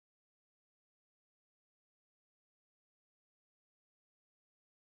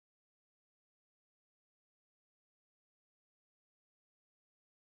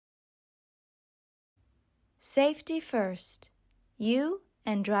Safety first. You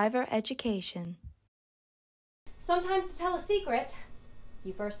and driver education. Sometimes to tell a secret,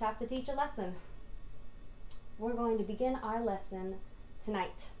 you first have to teach a lesson. We're going to begin our lesson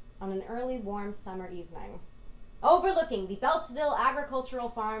tonight on an early warm summer evening, overlooking the Beltsville agricultural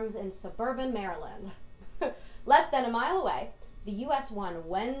farms in suburban Maryland. Less than a mile away, the US 1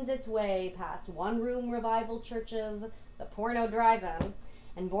 wends its way past one-room revival churches, the porno drive-in,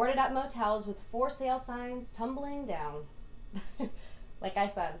 and boarded-up motels with for-sale signs tumbling down. Like I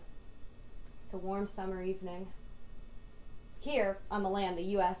said, it's a warm summer evening. Here, on the land the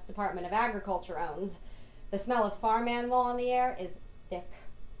U.S. Department of Agriculture owns, the smell of farm animal in the air is thick.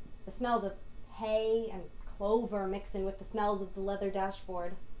 The smells of hay and clover mixing with the smells of the leather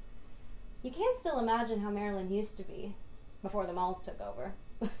dashboard. You can still imagine how Maryland used to be, before the malls took over.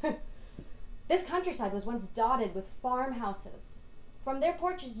 This countryside was once dotted with farmhouses. From their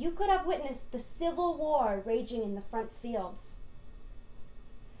porches, you could have witnessed the Civil War raging in the front fields.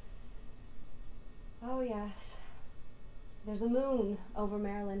 Oh yes, there's a moon over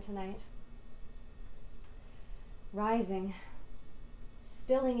Maryland tonight. Rising,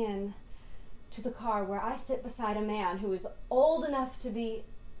 spilling in to the car where I sit beside a man who is old enough to be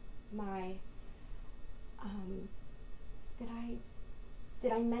my,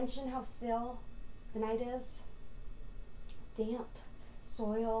 did I mention how still the night is? Damp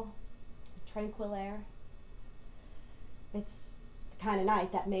soil, tranquil air. It's the kind of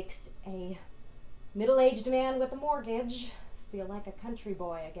night that makes a middle-aged man with a mortgage feel like a country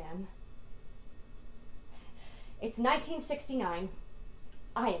boy again. It's 1969.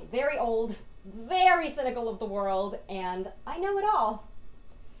 I am very old, very cynical of the world, and I know it all.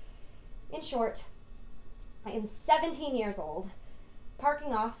 In short, I am 17 years old,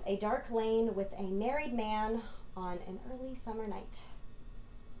 parking off a dark lane with a married man on an early summer night.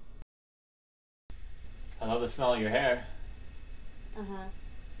 I love the smell of your hair. Uh-huh.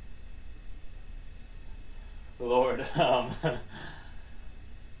 Lord,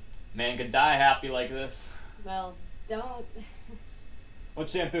 man could die happy like this. Well, don't. What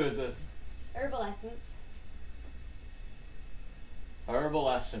shampoo is this? Herbal essence. Herbal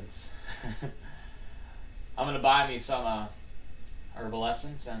essence. I'm gonna buy me some herbal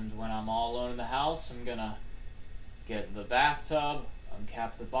essence, and when I'm all alone in the house, I'm gonna get in the bathtub,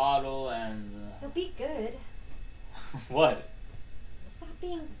 uncap the bottle, and It'll be good. What? Stop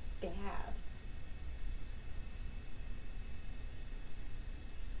being bad.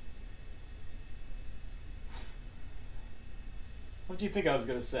 What do you think I was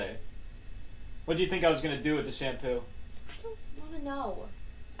gonna say? What do you think I was gonna do with the shampoo? I don't want to know.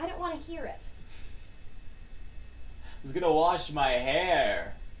 I don't want to hear it. I was gonna wash my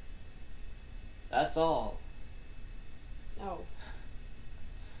hair. That's all. Oh.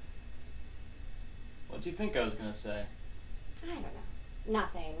 What do you think I was gonna say? I don't know.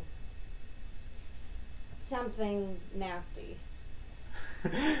 Nothing. Something nasty.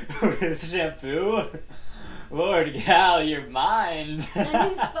 With shampoo? Lord Gal, your mind. And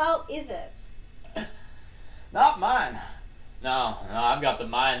whose fault is it? Not mine. No, I've got the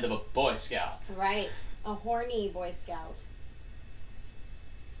mind of a Boy Scout. Right. A horny Boy Scout.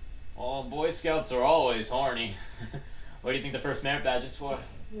 Well, Boy Scouts are always horny. What do you think the first merit badge is for?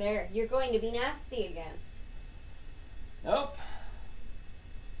 There, you're going to be nasty again. Nope.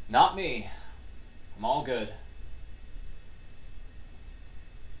 Not me. I'm all good.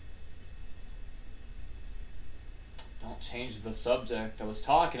 Don't change the subject. I was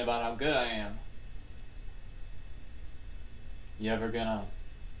talking about how good I am. You ever gonna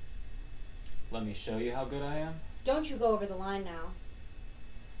let me show you how good I am? Don't you go over the line now.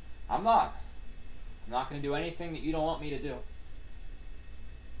 I'm not. I'm not gonna do anything that you don't want me to do.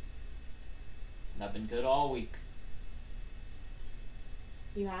 And I've been good all week.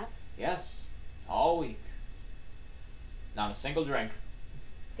 You have? Yes, all week. Not a single drink.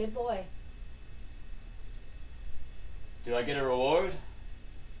 Good boy. Do I get a reward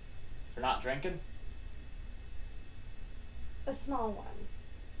for not drinking? A small one.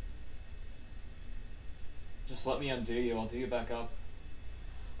 Just let me undo you. I'll do you back up.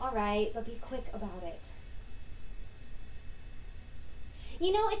 All right, but be quick about it.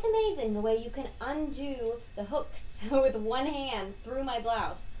 You know, it's amazing the way you can undo the hooks with one hand through my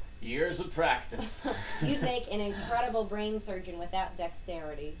blouse. Years of practice. You'd make an incredible brain surgeon with that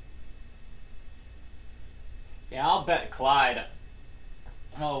dexterity. Yeah, I'll bet Clyde.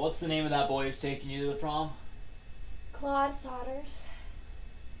 Oh, what's the name of that boy who's taking you to the prom? Claude Saunders.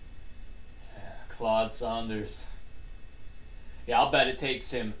 Yeah, Claude Saunders. Yeah, I'll bet it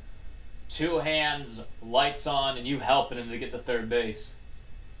takes him 2 hands, lights on, and you helping him to get to third base.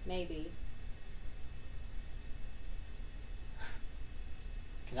 Maybe.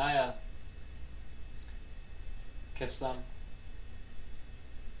 Can I, kiss them?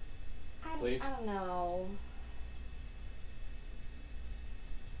 Please? I don't know.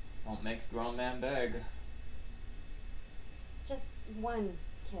 Don't make a grown man beg. Just one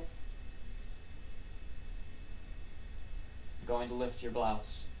kiss. I'm going to lift your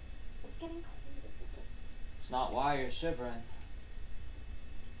blouse. It's getting cold. It's not why you're shivering.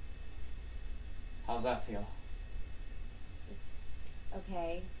 How's that feel? It's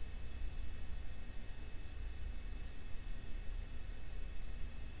okay.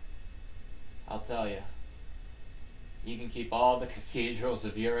 I'll tell you. You can keep all the cathedrals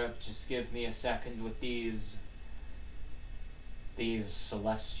of Europe. Just give me a second with these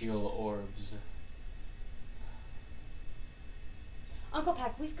celestial orbs. Uncle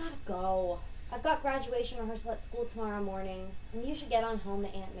Peck, we've got to go. I've got graduation rehearsal at school tomorrow morning, and you should get on home to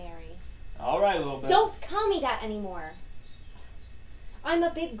Aunt Mary. All right, little bit. Don't call me that anymore. I'm a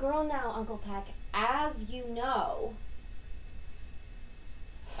big girl now, Uncle Peck, as you know.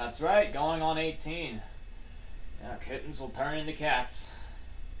 That's right, going on 18. Yeah, kittens will turn into cats.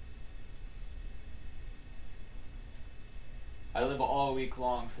 I live all week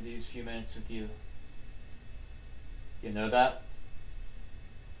long for these few minutes with you. You know that?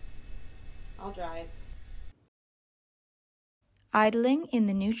 I'll drive. Idling in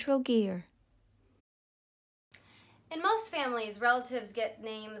the neutral gear. In most families, relatives get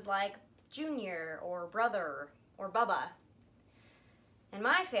names like Junior or Brother or Bubba. In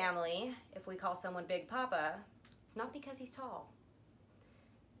my family, if we call someone Big Papa, it's not because he's tall.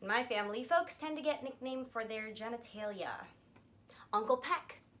 In my family, folks tend to get nicknamed for their genitalia. Uncle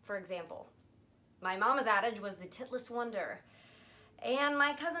Peck, for example. My mama's adage was the titless wonder. And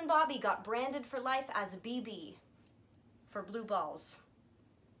my cousin Bobby got branded for life as BB, for blue balls.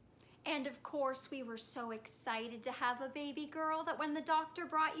 And of course, we were so excited to have a baby girl that when the doctor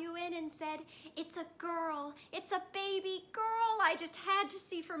brought you in and said, "It's a girl, it's a baby girl," I just had to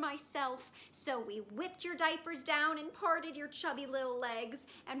see for myself. So we whipped your diapers down and parted your chubby little legs.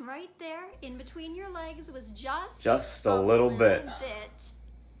 And right there, in between your legs, was just a little bit.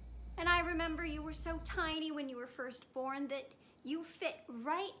 And I remember you were so tiny when you were first born that you fit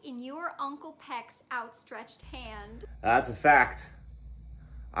right in your Uncle Peck's outstretched hand. That's a fact.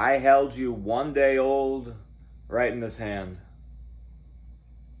 I held you 1 day old right in this hand.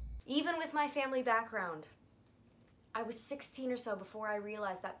 Even with my family background, I was 16 or so before I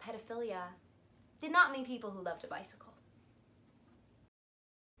realized that pedophilia did not mean people who loved a bicycle.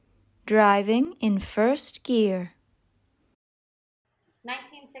 Driving in first gear.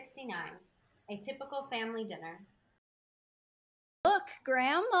 1969, a typical family dinner. Look,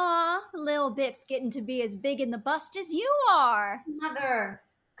 Grandma, Lil Bit's getting to be as big in the bust as you are. Mother,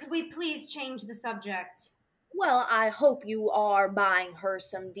 could we please change the subject? Well, I hope you are buying her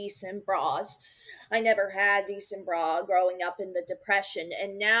some decent bras. I never had decent bra growing up in the Depression,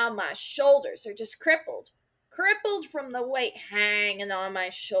 and now my shoulders are just crippled. Crippled from the weight hanging on my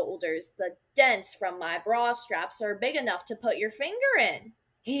shoulders. The dents from my bra straps are big enough to put your finger in.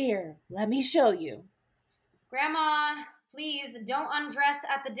 Here, let me show you. Grandma, please don't undress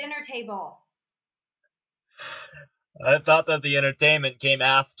at the dinner table. I thought that the entertainment came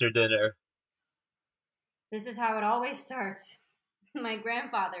after dinner. This is how it always starts. My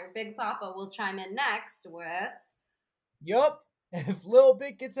grandfather, Big Papa, will chime in next with... Yup. If Lil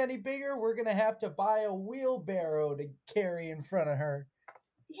Bit gets any bigger, we're gonna have to buy a wheelbarrow to carry in front of her.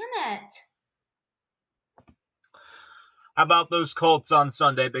 Damn it. How about those Colts on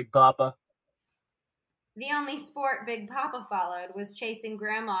Sunday, Big Papa? The only sport Big Papa followed was chasing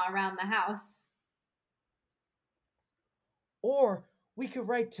Grandma around the house. Or we could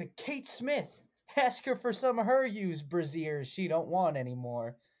write to Kate Smith. Ask her for some of her used brassieres she don't want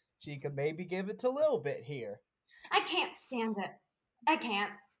anymore. She could maybe give it to Lil Bit here. I can't stand it. I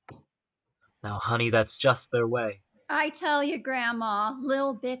can't. Now, honey, that's just their way. I tell you, Grandma,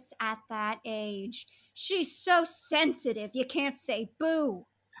 Lil Bit's at that age. She's so sensitive, you can't say boo.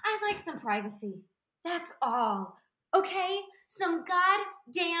 I like some privacy. That's all. Okay? Some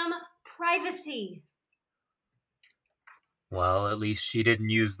goddamn privacy. Well, at least she didn't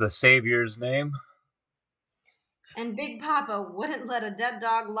use the Savior's name. And Big Papa wouldn't let a dead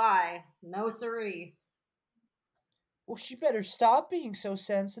dog lie. No siree. Well, she better stop being so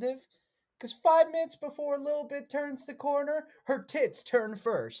sensitive. 'Cause 5 minutes before Lil Bit turns the corner, her tits turn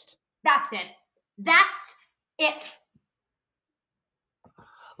first. That's it. That's it.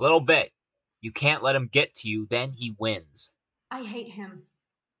 Little bit. You can't let him get to you, then he wins. I hate him.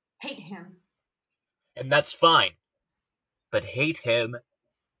 Hate him. And that's fine. But hate him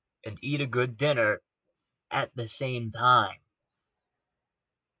and eat a good dinner at the same time.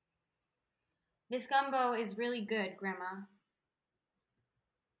 This gumbo is really good, Grandma.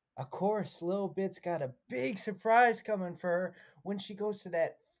 Of course, Little Bit's got a big surprise coming for her when she goes to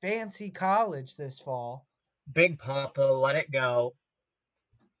that fancy college this fall. Big Papa, let it go.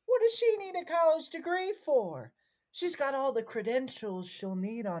 What does she need a college degree for? She's got all the credentials she'll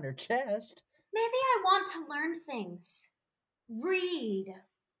need on her chest. Maybe I want to learn things. Read.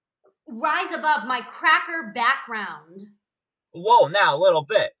 Rise above my cracker background. Whoa, now, Little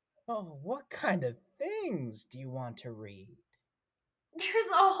Bit. Oh, what kind of things do you want to read? There's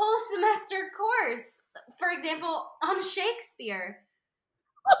a whole semester course. For example, on Shakespeare.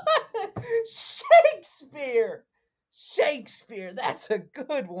 Shakespeare! Shakespeare, that's a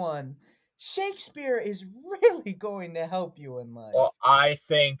good one. Shakespeare is really going to help you in life. Well, I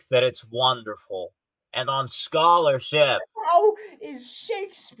think that it's wonderful. And on scholarship. How is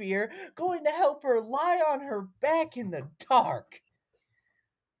Shakespeare going to help her lie on her back in the dark?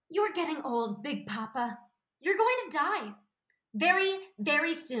 You're getting old, Big Papa. You're going to die. Very,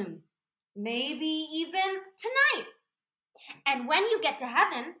 very soon. Maybe even tonight. And when you get to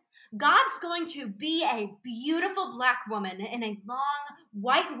heaven, God's going to be a beautiful black woman in a long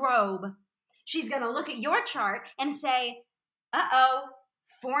white robe. She's going to look at your chart and say, uh-oh,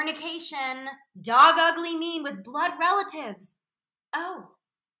 fornication, dog ugly mean with blood relatives. Oh,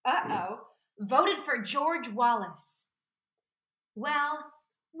 uh-oh, voted for George Wallace. Well,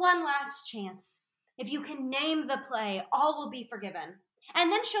 one last chance. If you can name the play, all will be forgiven.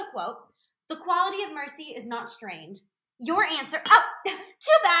 And then she'll quote, "The quality of mercy is not strained." Your answer, oh,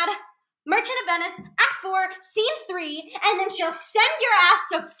 too bad. Merchant of Venice, Act 4, Scene 3, and then she'll send your ass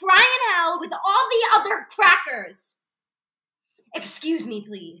to frying hell with all the other crackers. Excuse me,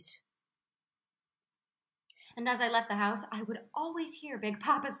 please. And as I left the house, I would always hear Big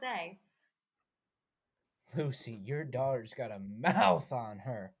Papa say, Lucy, your daughter's got a mouth on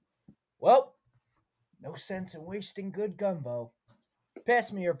her. Well, no sense in wasting good gumbo.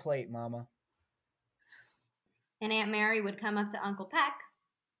 Pass me your plate, Mama. And Aunt Mary would come up to Uncle Peck.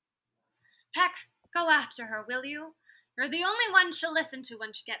 Peck, go after her, will you? You're the only one she'll listen to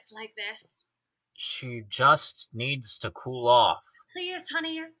when she gets like this. She just needs to cool off. Please,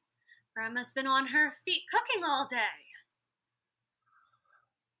 honey. Grandma's been on her feet cooking all day.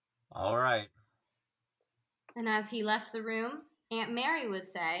 All right. And as he left the room, Aunt Mary would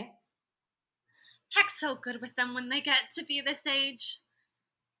say, Peck's so good with them when they get to be this age.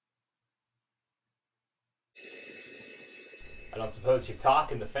 I don't suppose you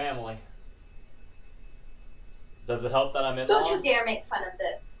talk in the family. Does it help that I'm in Don't law? you dare make fun of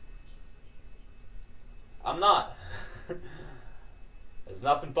this. I'm not. There's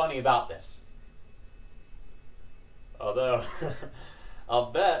nothing funny about this. Although,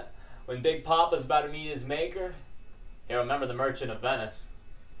 I'll bet when Big Papa's about to meet his maker, he'll remember the Merchant of Venice.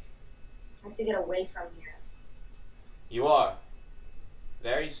 I have to get away from here. You are.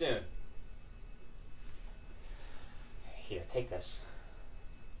 Very soon. Here, take this.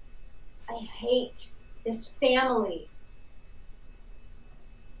 I hate this family.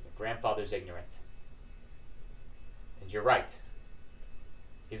 Your grandfather's ignorant. And you're right.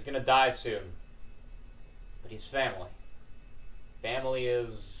 He's gonna die soon. But he's family. Family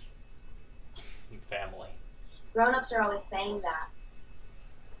is... family. Grown-ups are always saying that.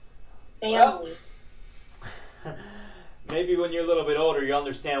 Family. Well, maybe when you're a little bit older, you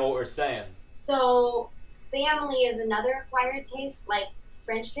understand what we're saying. So, family is another acquired taste, like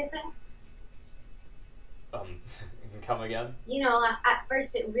French kissing? Come again? You know, at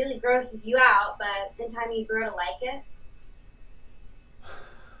first it really grosses you out, but in time you grow to like it.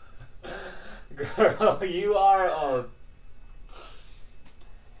 Girl, you are a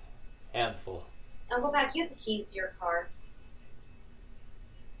handful. Uncle Pack, you have the keys to your car.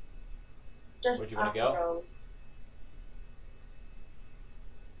 Just Where'd you want up to the go? road.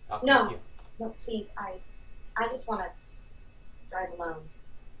 I'll come No. with you. No, please, I just want to drive alone.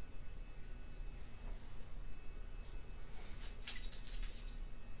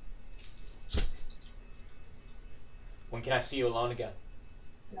 When can I see you alone again?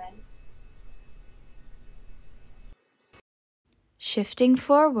 Tonight. Shifting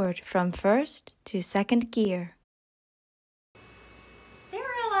forward from first to second gear. There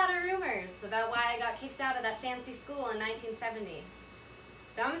were a lot of rumors about why I got kicked out of that fancy school in 1970.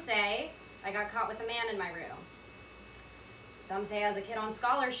 Some say I got caught with a man in my room. Some say as a kid on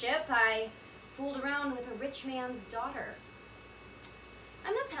scholarship, I fooled around with a rich man's daughter.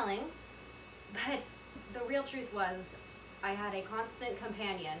 I'm not telling, but the real truth was I had a constant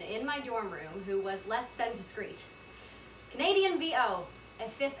companion in my dorm room who was less than discreet. Canadian VO, a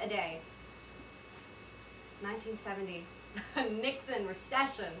fifth a day. 1970, Nixon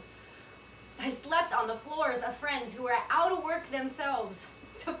recession. I slept on the floors of friends who were out of work themselves.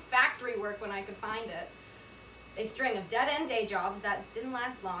 Took factory work when I could find it. A string of dead-end day jobs that didn't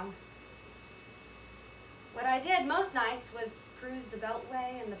last long. What I did most nights was cruise the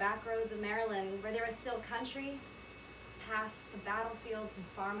Beltway and the back roads of Maryland where there was still country, past the battlefields and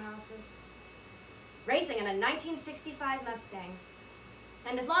farmhouses. Racing in a 1965 Mustang.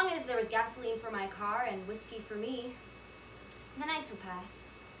 And as long as there was gasoline for my car and whiskey for me, the nights would pass.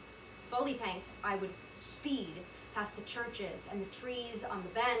 Fully tanked, I would speed past the churches and the trees on the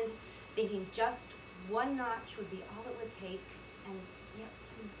bend, thinking just one notch would be all it would take, and yet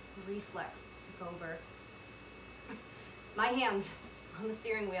some reflex took over. My hands on the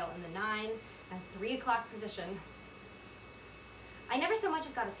steering wheel in the 9 and 3 o'clock position. I never so much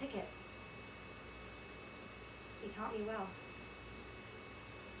as got a ticket. He taught me well.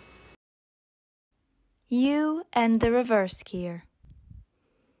 You and the reverse gear.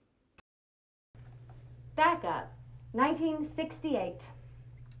 Back up. 1968.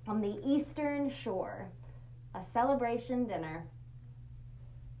 On the Eastern Shore. A celebration dinner.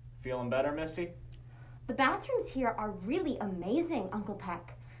 Feeling better, Missy? The bathrooms here are really amazing, Uncle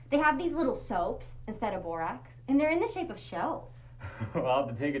Peck. They have these little soaps instead of borax, and they're in the shape of shells. Well, I'll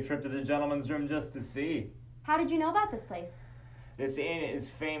have to take a trip to the gentleman's room just to see. How did you know about this place? This inn is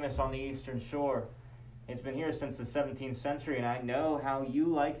famous on the Eastern Shore. It's been here since the 17th century, and I know how you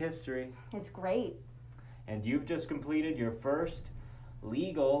like history. It's great. And you've just completed your first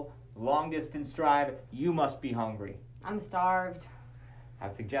legal long-distance drive. You must be hungry. I'm starved.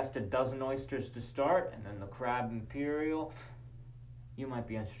 I'd suggest a dozen oysters to start, and then the crab imperial. You might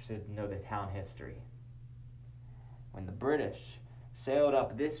be interested to know the town history. When the British sailed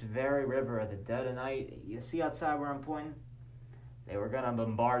up this very river at the dead of night, you see outside where I'm pointing? They were going to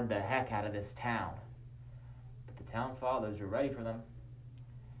bombard the heck out of this town. But the town fathers were ready for them.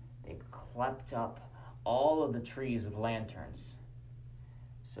 They clept up all of the trees with lanterns.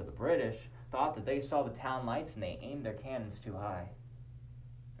 So the British thought that they saw the town lights and they aimed their cannons too high.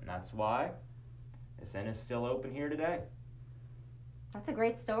 And that's why this inn is still open here today. That's a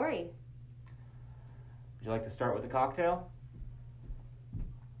great story. Would you like to start with a cocktail?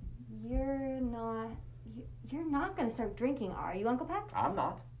 You're not going to start drinking, are you, Uncle Peck? I'm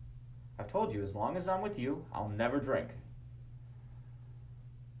not. I've told you, as long as I'm with you, I'll never drink.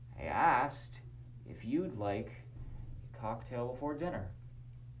 I asked if you'd like a cocktail before dinner.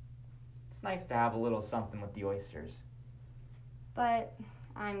 It's nice to have a little something with the oysters. But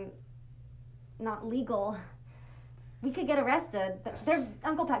I'm not legal. We could get arrested. They're,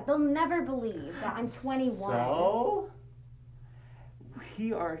 Uncle Peck, they'll never believe that I'm 21. So,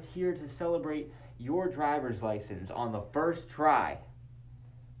 we are here to celebrate your driver's license on the first try.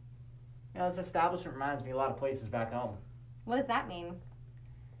 You know, this establishment reminds me a lot of places back home. What does that mean?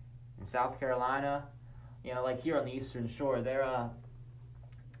 In South Carolina, you know, like here on the Eastern Shore, they're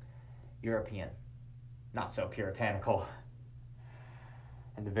European, not so puritanical.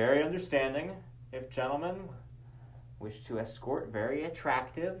 And very understanding if gentlemen wish to escort very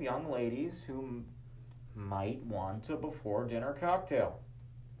attractive young ladies who might want a before dinner cocktail.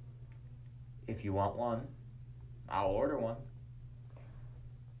 If you want one, I'll order one.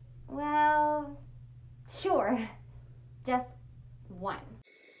 Well, sure. Just one.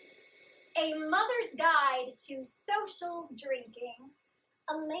 A Mother's Guide to Social Drinking.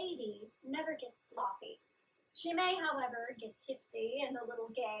 A lady never gets sloppy. She may, however, get tipsy and a little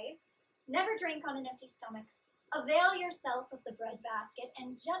gay. Never drink on an empty stomach. Avail yourself of the bread basket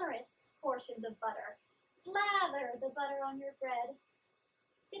and generous portions of butter. Slather the butter on your bread.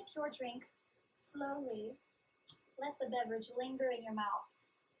 Sip your drink slowly. Let the beverage linger in your mouth.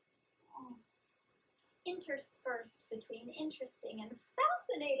 Interspersed between interesting and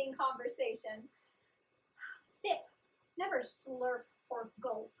fascinating conversation. Sip, never slurp or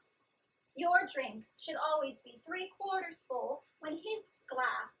gulp. Your drink should always be 3/4 full when his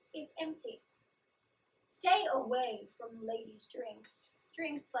glass is empty. Stay away from ladies' drinks.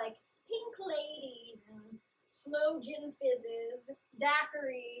 Drinks like pink ladies and slow gin fizzes,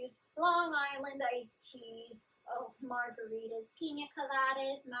 daiquiris, Long Island iced teas, margaritas, pina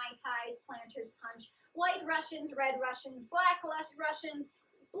coladas, Mai Tais, Planters Punch, white Russians, red Russians, black Russians,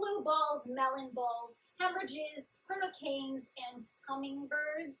 blue balls, melon balls, hemorrhages, hurricanes, and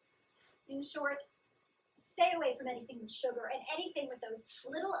hummingbirds. In short, stay away from anything with sugar and anything with those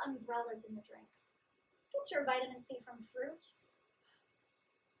little umbrellas in the drink. Get your vitamin C from fruit.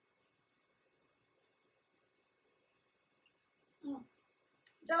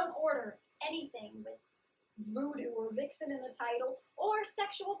 Don't order anything with voodoo or vixen in the title or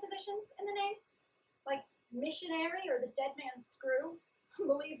sexual positions in the name, like missionary or the dead man's screw.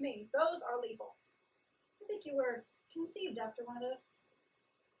 Believe me, those are lethal. I think you were conceived after one of those.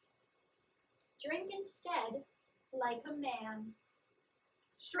 Drink instead like a man.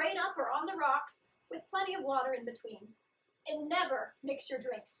 Straight up or on the rocks, with plenty of water in between. And never mix your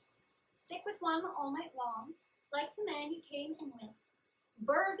drinks. Stick with one all night long, like the man you came in with.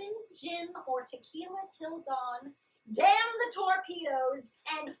 Bourbon, gin, or tequila till dawn. Damn the torpedoes,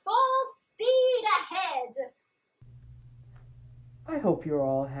 and full speed ahead! I hope you're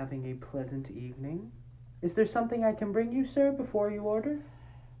all having a pleasant evening. Is there something I can bring you, sir, before you order?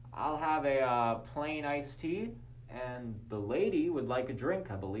 I'll have a plain iced tea, and the lady would like a drink,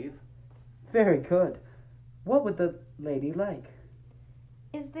 I believe. Very good. What would the lady like?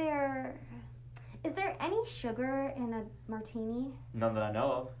 Is there any sugar in a martini? None that I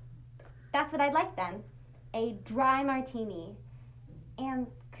know of. That's what I'd like then. A dry martini. And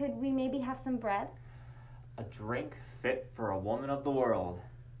could we maybe have some bread? A drink fit for a woman of the world.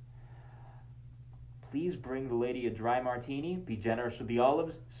 Please bring the lady a dry martini. Be generous with the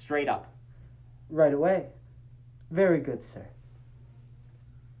olives. Straight up. Right away. Very good, sir.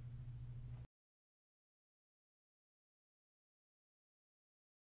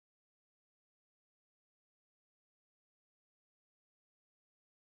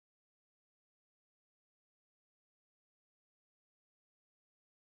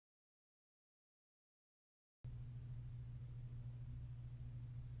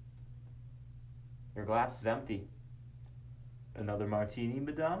 Your glass is empty. Another martini,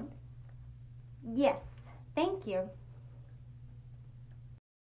 madame? Yes, thank you.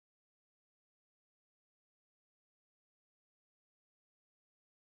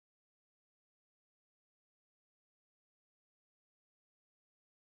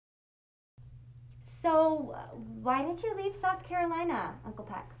 So, why did you leave South Carolina, Uncle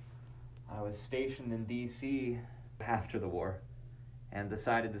Peck? I was stationed in D.C. after the war and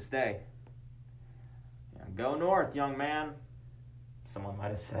decided to stay. Go north, young man, someone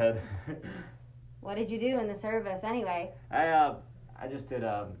might have said. What did you do in the service, anyway? I just did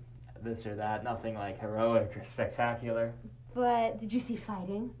this or that, nothing like heroic or spectacular. But did you see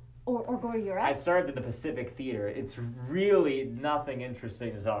fighting? Or go to Europe? I served at the Pacific Theater. It's really nothing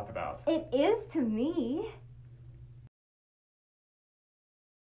interesting to talk about. It is to me.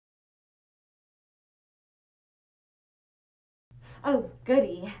 Oh,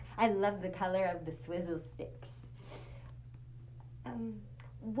 goody. I love the color of the swizzle sticks.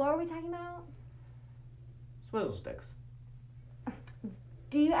 What were we talking about? Swizzle sticks.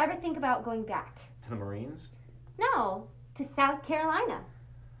 Do you ever think about going back? To the Marines? No, to South Carolina.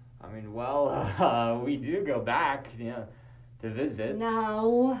 I mean, well, we do go back, to visit.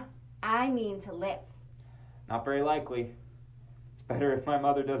 No, I mean to live. Not very likely. It's better if my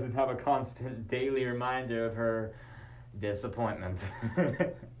mother doesn't have a constant daily reminder of her disappointment.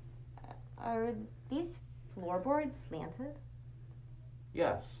 Are these floorboards slanted?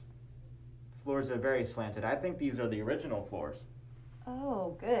 Yes. Floors are very slanted. I think these are the original floors.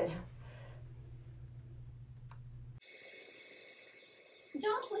 Oh, good.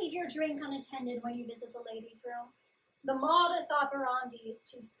 Don't leave your drink unattended when you visit the ladies' room. The modus operandi is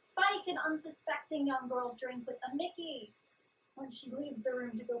to spike an unsuspecting young girl's drink with a Mickey when she leaves the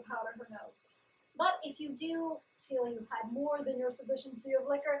room to go powder her nose. But if you do feel you've had more than your sufficiency of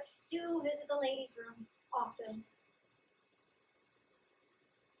liquor, do visit the ladies' room often.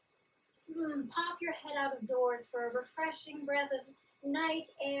 Pop your head out of doors for a refreshing breath of night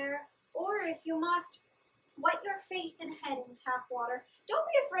air, or if you must, wet your face and head in tap water. Don't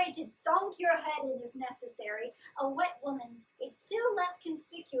be afraid to dunk your head in if necessary. A wet woman is still less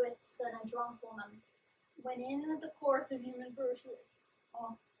conspicuous than a drunk woman. When in the course of human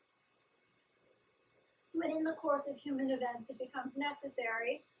events it becomes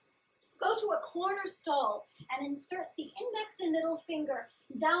necessary, go to a corner stall and insert the index and middle finger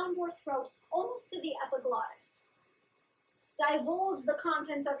down your throat almost to the epiglottis. Divulge the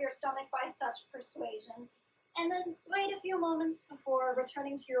contents of your stomach by such persuasion, and then wait a few moments before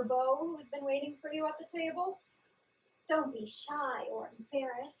returning to your beau who's been waiting for you at the table. Don't be shy or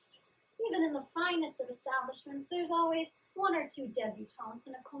embarrassed. Even in the finest of establishments, there's always one or two debutantes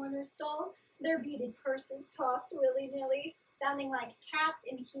in a corner stall, their beaded purses tossed willy-nilly, sounding like cats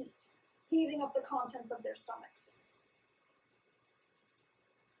in heat, heaving up the contents of their stomachs.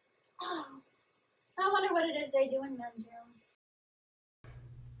 Oh, I wonder what it is they do in men's rooms.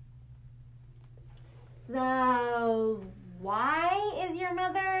 So, why is your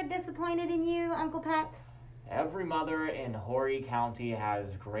mother disappointed in you, Uncle Peck? Every mother in Horry County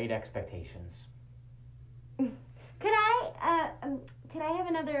has great expectations. Could I have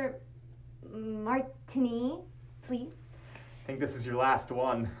another martini, please? think this is your last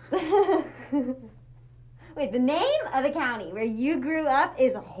one. Wait, the name of the county where you grew up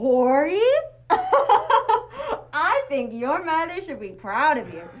is Horry? I think your mother should be proud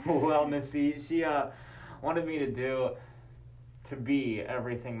of you. Well, Missy, she wanted me to be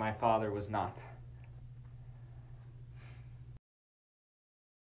everything my father was not.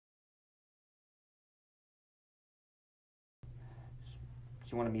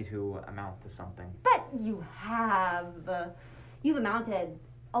 She wanted me to amount to something. But you've amounted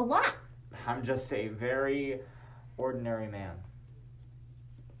a lot. I'm just a very ordinary man.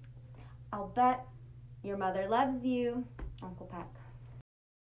 I'll bet your mother loves you, Uncle Peck.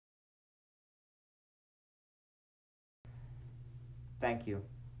 Thank you.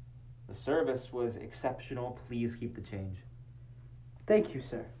 The service was exceptional. Please keep the change. Thank you,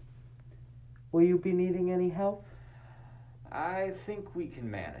 sir. Will you be needing any help? I think we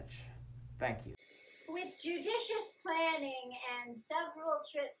can manage. Thank you. With judicious planning and several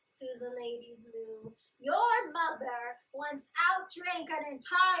trips to the ladies' loo, your mother once outdrank an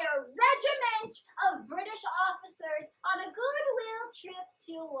entire regiment of British officers on a goodwill trip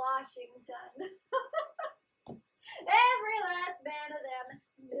to Washington. Every last man of them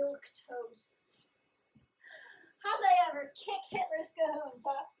milk toasts. How'd they ever kick Hitler's cajones,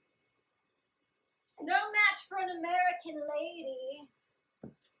 huh? No match for an American lady.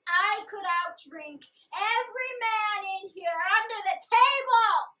 I could outdrink every man in here under the table.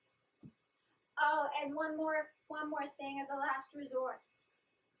 Oh, and one more thing as a last resort.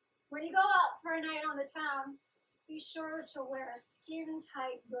 When you go out for a night on the town, be sure to wear a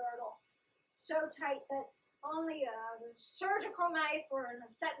skin-tight girdle. So tight that only a surgical knife or an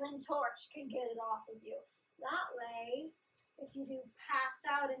acetylene torch can get it off of you. That way, if you do pass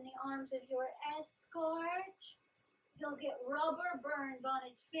out in the arms of your escort, he'll get rubber burns on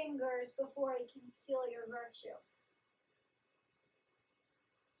his fingers before he can steal your virtue.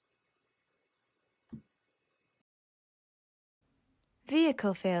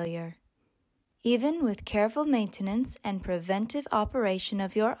 Vehicle failure. Even with careful maintenance and preventive operation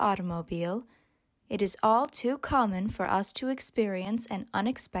of your automobile, it is all too common for us to experience an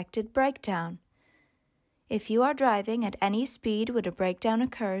unexpected breakdown. If you are driving at any speed when a breakdown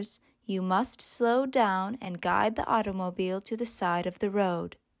occurs, you must slow down and guide the automobile to the side of the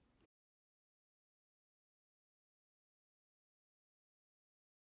road.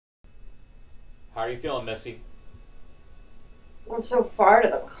 How are you feeling, Missy? What's so far to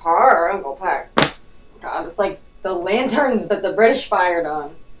the car, Uncle Peck? God, it's like the lanterns that the British fired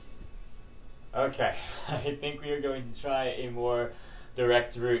on. Okay, I think we are going to try a more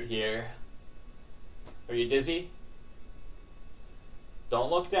direct route here. Are you dizzy? Don't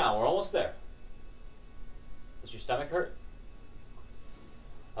look down, we're almost there. Does your stomach hurt?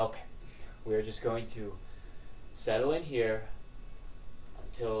 Okay, we're just going to settle in here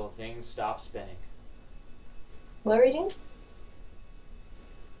until things stop spinning. What are we doing?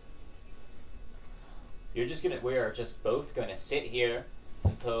 We are just both gonna sit here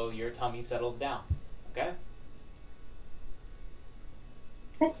until your tummy settles down, okay?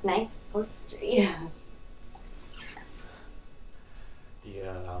 That's nice upholstery. Do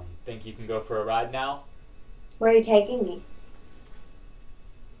you think you can go for a ride now? Where are you taking me?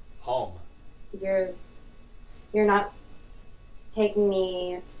 Home. You're not taking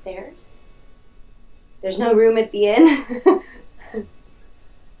me upstairs? There's no room at the inn?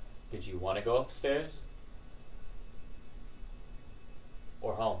 Did you want to go upstairs?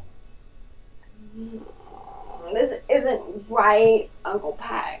 Or home? This isn't right, Uncle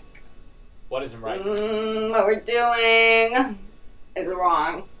Peck. What isn't right? What we're doing is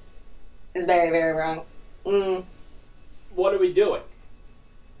wrong. It's very, very wrong. What are we doing?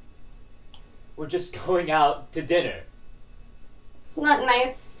 We're just going out to dinner. It's not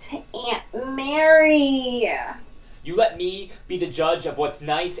nice to Aunt Mary. You let me be the judge of what's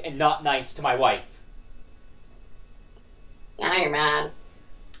nice and not nice to my wife. Now you're mad.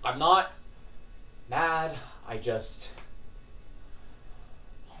 I'm not mad. I don't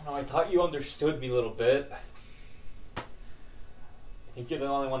know, I thought you understood me a little bit. I think you're the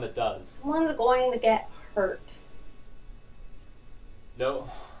only one that does. Someone's going to get hurt.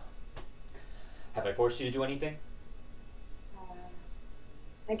 No. Have I forced you to do anything?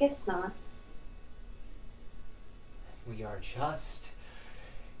 I guess not. We are just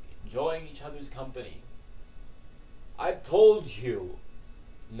enjoying each other's company. I've told you,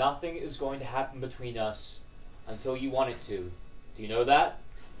 nothing is going to happen between us until you want it to. Do you know that?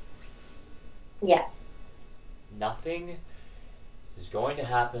 Yes. Nothing is going to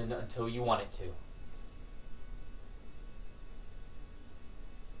happen until you want it to.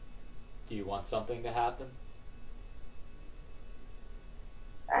 Do you want something to happen?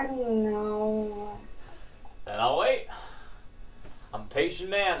 I don't know. Then I'll wait. I'm a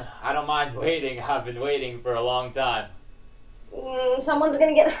patient man. I don't mind waiting. I've been waiting for a long time. Someone's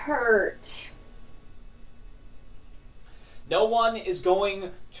gonna get hurt. No one is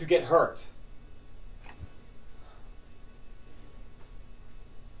going to get hurt.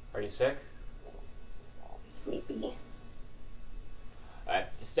 Are you sick? Sleepy.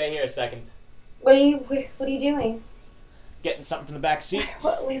 Alright, just stay here a second. What are you doing? Getting something from the back seat.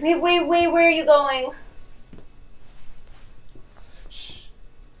 Wait, where are you going? Shh.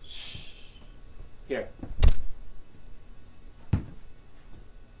 Here.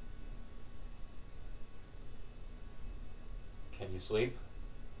 Can you sleep?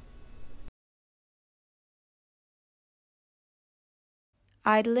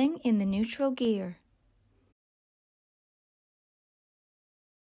 Idling in the neutral gear.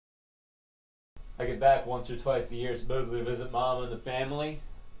 I get back once or twice a year, supposedly to visit Mom and the family.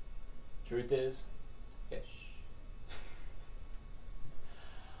 Truth is, fish.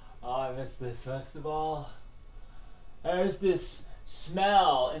 Oh, I miss this most of all. There's this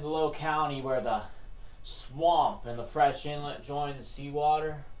smell in the low county where the swamp and the fresh inlet join the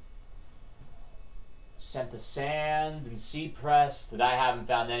seawater. Scent of sand and sea press that I haven't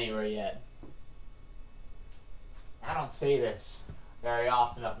found anywhere yet. I don't say this very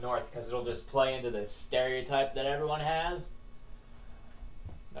often up north because it'll just play into this stereotype that everyone has.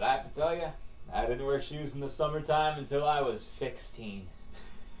 But I have to tell you, I didn't wear shoes in the summertime until I was 16.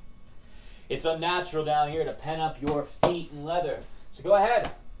 It's unnatural down here to pen up your feet in leather. So go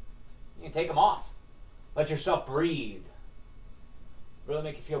ahead. You can take them off. Let yourself breathe. Really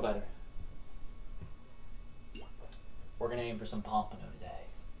make you feel better. We're going to aim for some pompano today.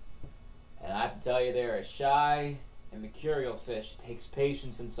 And I have to tell you, they're a shy and mercurial fish. It takes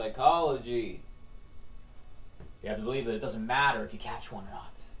patience and psychology. You have to believe that it doesn't matter if you catch one or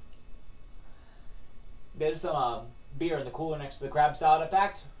not. There's some beer in the cooler next to the crab salad I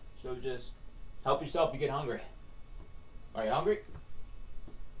packed. So just help yourself if you get hungry. Are you hungry?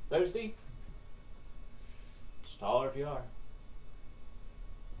 Thirsty? Just holler if you are.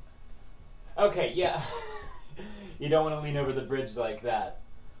 Okay, yeah. You don't want to lean over the bridge like that.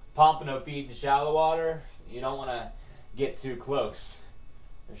 Pompano feed in shallow water, you don't want to get too close.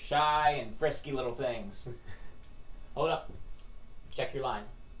 They're shy and frisky little things. Hold up. Check your line.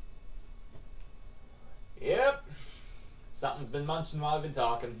 Yep. Something's been munching while I've been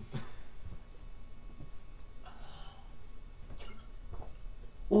talking.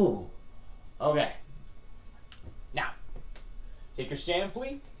 Ooh. Okay. Now, take your sand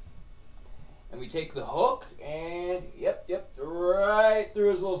flea. And we take the hook and, yep, right through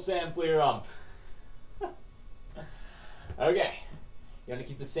his little sand flea rump. Okay. You want to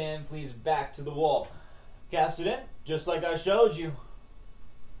keep the sand fleas back to the wall. Cast it in, just like I showed you.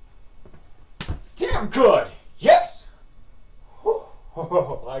 Damn good! Yes! Whew.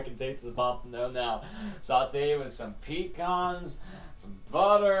 I can taste the pompano now. Saute with some pecans, some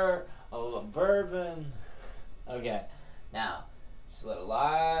butter, a little bourbon. Okay, now, just let it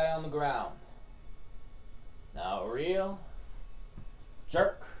lie on the ground. Now reel,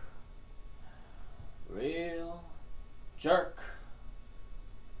 jerk, reel, jerk.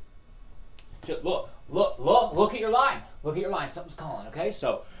 Look at your line. Look at your line. Something's calling. Okay,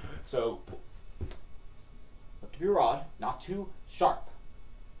 so lift up your rod, not too sharp.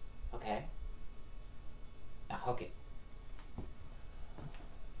 Okay. Now hook it.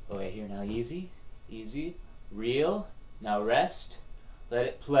 Okay, here now, easy, reel. Now rest. Let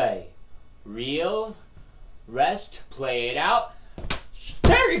it play. Reel. Rest, play it out.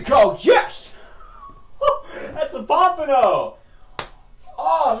 There you go, yes! That's a pompano!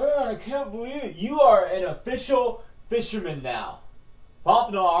 Oh man, I can't believe it. You are an official fisherman now.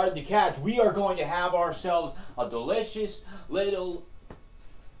 Pompano are hard to catch. We are going to have ourselves a delicious little...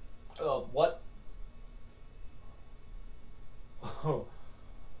 what?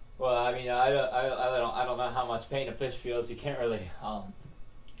 Well, I mean, I don't know how much pain a fish feels. You can't really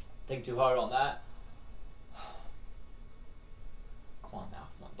think too hard on that. Come on now,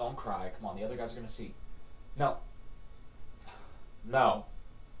 come on, don't cry. Come on, the other guys are gonna see. No.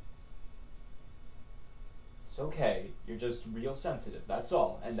 It's okay. You're just real sensitive. That's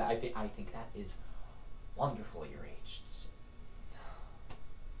all. And I think that is wonderful at your age.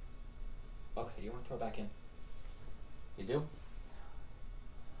 Okay, you want to throw it back in? You do?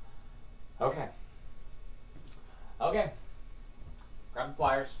 Okay. Okay. Grab the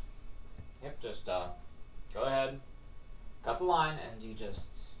pliers. Yep, just go ahead. Cut the line and you just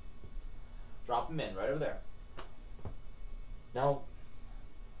drop them in right over there. No,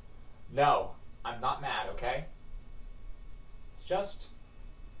 I'm not mad, okay? It's just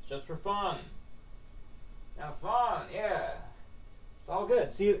just for fun. Have fun, yeah. It's all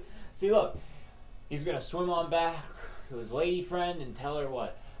good. See, look. He's gonna swim on back to his lady friend and tell her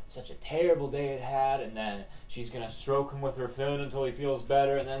what such a terrible day it had, and then she's gonna stroke him with her fin until he feels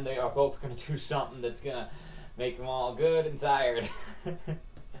better, and then they are both gonna do something that's gonna make him all good and tired.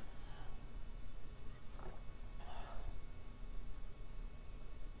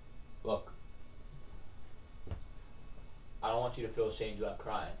 Look, I don't want you to feel ashamed about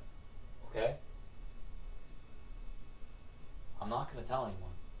crying, okay? I'm not gonna tell anyone.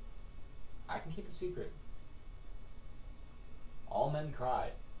 I can keep a secret. All men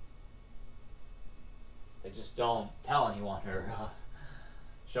cry. They just don't tell anyone or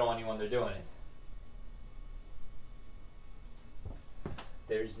show anyone they're doing it.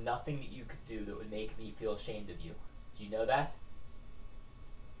 There's nothing that you could do that would make me feel ashamed of you. Do you know that?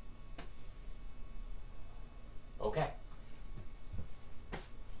 Okay.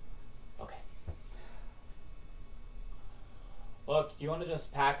 Okay. Look, do you want to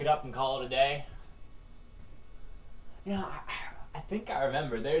just pack it up and call it a day? You know, I think I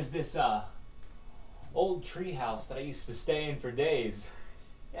remember. There's this old tree house that I used to stay in for days.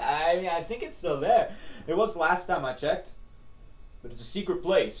 Yeah, I mean, I think it's still there. It was last time I checked. But it's a secret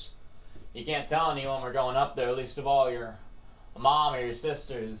place. You can't tell anyone we're going up there, least of all your mom or your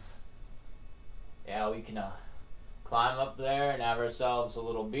sisters. Yeah, we can climb up there and have ourselves a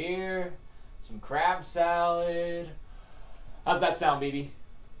little beer, some crab salad. How's that sound, baby?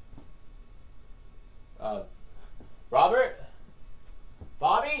 Robert?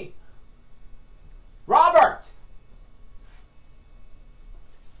 Bobby? Robert!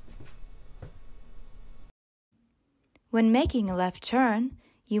 When making a left turn,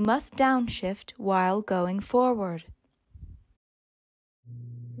 you must downshift while going forward.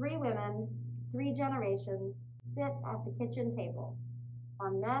 3 women, 3 generations sit at the kitchen table.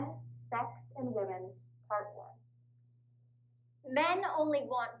 On men, sex, and women, part 1. Men only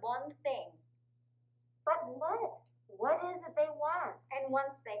want one thing. But what? What is it they want? And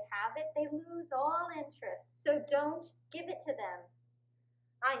once they have it, they lose all interest. So don't give it to them.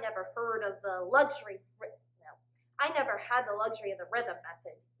 I never heard of the luxury. I never had the luxury of the rhythm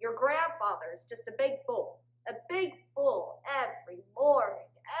method. Your grandfather's just a big bull every morning,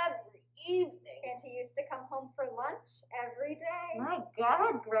 every evening. And he used to come home for lunch every day. My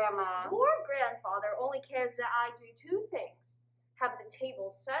God, Grandma. Your grandfather only cares that I do 2 things. Have the table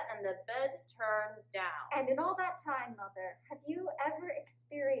set and the bed turned down. And in all that time, Mother, have you ever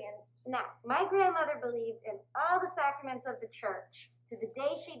experienced... Now, my grandmother believed in all the sacraments of the church to the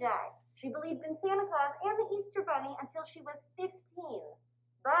day she died. She believed in Santa Claus and the Easter Bunny until she was 15.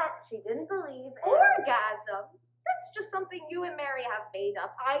 But she didn't believe in... Orgasm? That's just something you and Mary have made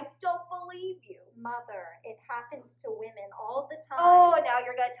up. I don't believe you. Mother, it happens to women all the time. Oh, now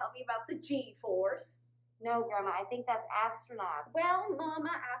you're going to tell me about the G-force. No, Grandma, I think that's astronauts. Well,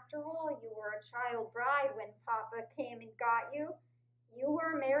 Mama, after all, you were a child bride when Papa came and got you. You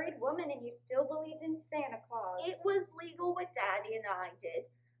were a married woman and you still believed in Santa Claus. It was legal what Daddy and I did.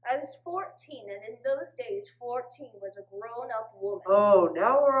 I was 14, and in those days, 14 was a grown-up woman. Oh,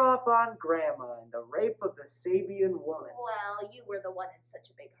 now we're off on Grandma and the rape of the Sabian woman. Well, you were the one in such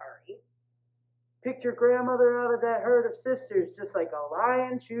a big hurry. Picked your grandmother out of that herd of sisters just like a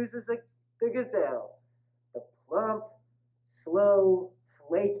lion chooses the gazelle. The plump, slow,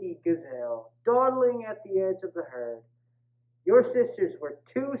 flaky gazelle, dawdling at the edge of the herd. Your sisters were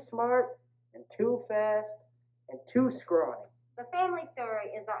too smart and too fast and too scrawny. The family story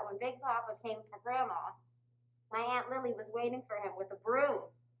is that when Big Papa came for Grandma, my Aunt Lily was waiting for him with a broom,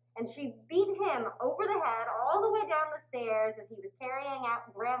 and she beat him over the head all the way down the stairs as he was carrying out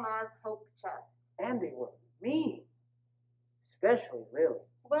Grandma's hope chest. And they were mean, especially Lily.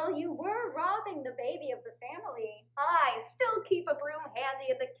 Well, you were robbing the baby of the family. I still keep a broom handy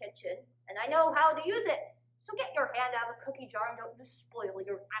in the kitchen, and I know how to use it. So get your hand out of the cookie jar and don't you spoil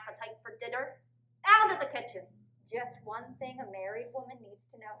your appetite for dinner. Out of the kitchen. Just one thing a married woman needs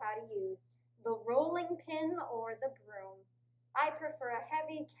to know how to use, the rolling pin or the broom. I prefer a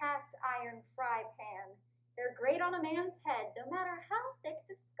heavy cast iron fry pan. They're great on a man's head, no matter how thick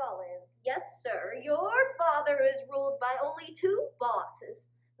the skull is. Yes, sir. Your father is ruled by only 2 bosses,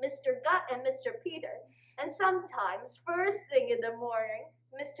 Mr. Gut and Mr. Peter. And sometimes, first thing in the morning,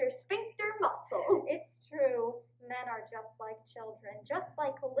 Mr. Sphincter Muscle. It's true. Men are just like children, just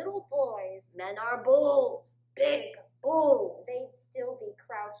like little boys. Men are bulls. Big bulls. They'd still be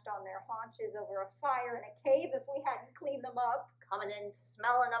crouched on their haunches over a fire in a cave if we hadn't cleaned them up. Coming in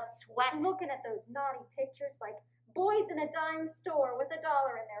smelling of sweat. Looking at those naughty pictures like boys in a dime store with $1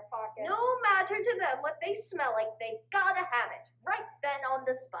 in their pockets. No matter to them what they smell like, they gotta have it. Right then on on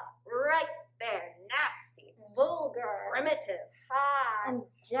the spot. Right there, nasty, vulgar, primitive, hot. And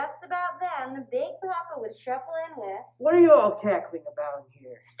just about then, Big Papa would shuffle in with, What are you all cackling about in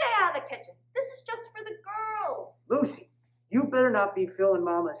here? "Stay out of the kitchen. This is just for the girls." Lucy, you better not be filling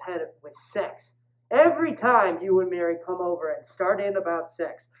Mama's head with sex. Every time you and Mary come over and start in about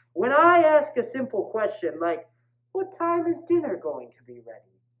sex, when I ask a simple question like, what time is dinner going to be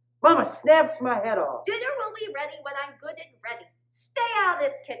ready? Mama snaps my head off. Dinner will be ready when I'm good and ready. Stay out of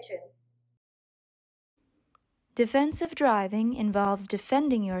this kitchen. Defensive driving involves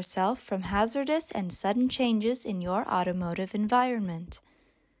defending yourself from hazardous and sudden changes in your automotive environment.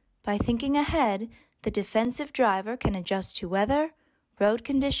 By thinking ahead, the defensive driver can adjust to weather, road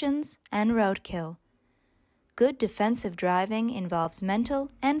conditions, and roadkill. Good defensive driving involves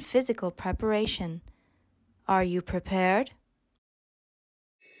mental and physical preparation. Are you prepared?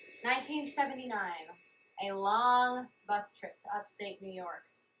 1979, a long bus trip to upstate New York.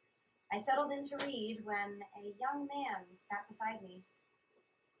 I settled in to read when a young man sat beside me.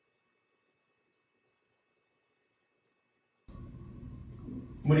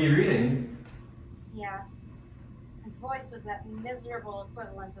 What are you reading? He asked. His voice was that miserable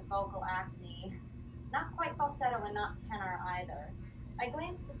equivalent of vocal acne. Not quite falsetto and not tenor either. I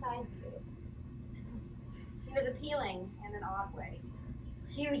glanced aside view. He was appealing in an odd way.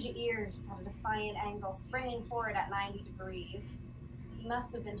 Huge ears at a defiant angle, springing forward at 90 degrees. He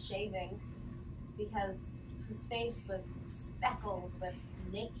must have been shaving, because his face was speckled with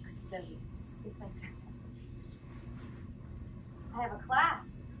nicks and stupid. I have a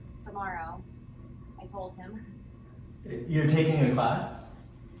class tomorrow, I told him. You're taking a class?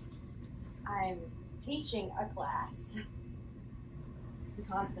 I'm teaching a class. He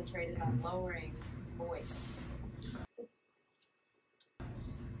concentrated on lowering his voice.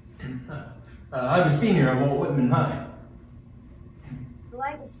 I'm a senior at Walt Whitman High. The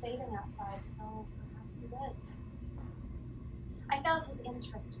light was fading outside, so perhaps he was. I felt his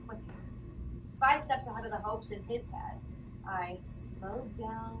interest quicken. 5 steps ahead of the hopes in his head, I slowed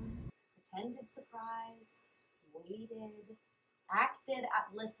down, pretended surprise, waited, acted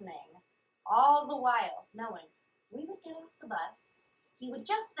at listening, all the while knowing we would get off the bus. He would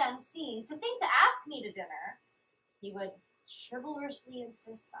just then seem to think to ask me to dinner. He would chivalrously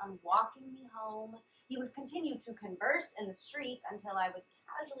insist on walking me home. He would continue to converse in the street until I would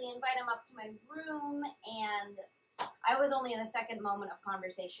casually invite him up to my room, and I was only in the second moment of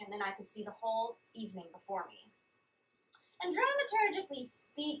conversation, and I could see the whole evening before me. And dramaturgically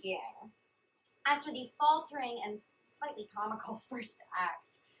speaking, after the faltering and slightly comical first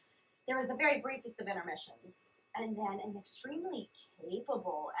act, there was the very briefest of intermissions, and then an extremely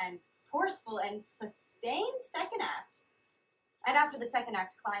capable and forceful and sustained second act. And after the second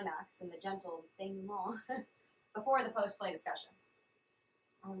act climax and the gentle denouement, before the post-play discussion,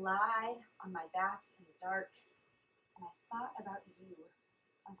 I lied on my back in the dark, and I thought about you,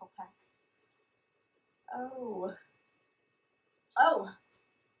 Uncle Peck. Oh,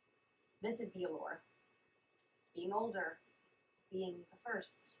 this is the allure. Being older, being the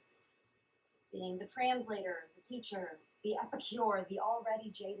first, being the translator, the teacher, the epicure, the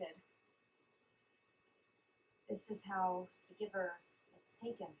already jaded. This is how the giver gets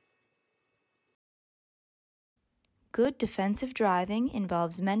taken. Good defensive driving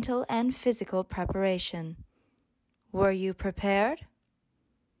involves mental and physical preparation. Were you prepared?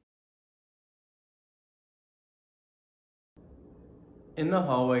 In the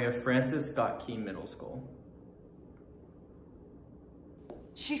hallway of Francis Scott Key Middle School.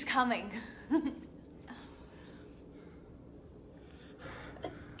 She's coming.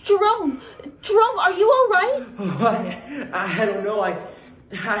 Jerome, are you all right? Oh, I don't know. I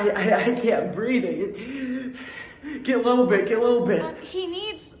can't breathe. Get a little bit. He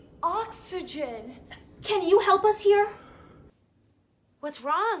needs oxygen. Can you help us here? What's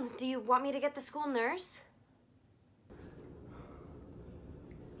wrong? Do you want me to get the school nurse?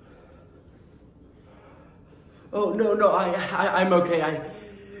 Oh, no, I'm okay.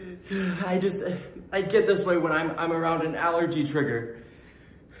 I get this way when I'm around an allergy trigger.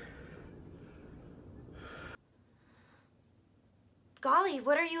 Golly,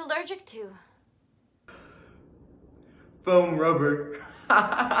 what are you allergic to? Foam rubber.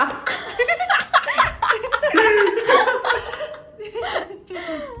 Aw,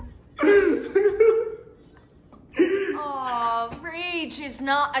 rage is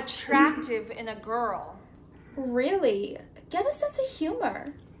not attractive in a girl. Really? Get a sense of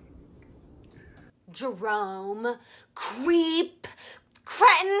humor. Jerome, creep,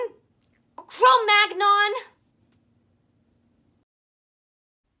 cretin, Cro-Magnon.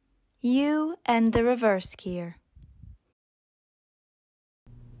 You and the reverse gear.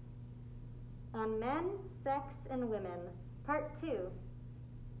 on men, sex, and women, part 2.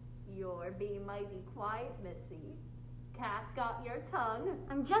 You're being mighty quiet, Missy. Cat got your tongue.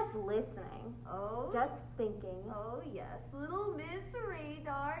 I'm just listening. Oh? Just thinking. Oh, yes. Little Miss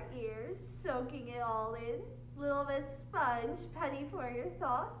Radar ears, soaking it all in. Little Miss Sponge, penny for your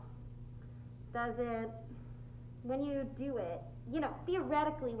thoughts. Does it, when you do it,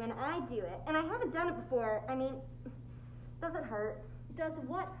 theoretically when I do it, and I haven't done it before, does it hurt? Does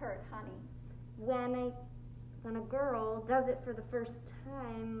what hurt, honey? When a girl does it for the first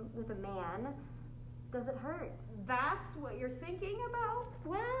time with a man, does it hurt? That's what you're thinking about?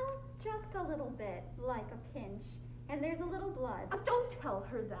 Well, just a little bit, like a pinch. And there's a little blood. Don't tell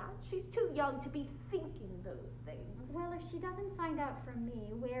her that. She's too young to be thinking those things. Well, if she doesn't find out from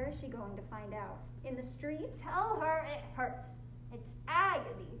me, where is she going to find out? In the street? Tell her it hurts. It's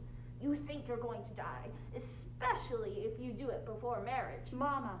agony. You think you're going to die, especially if you do it before marriage.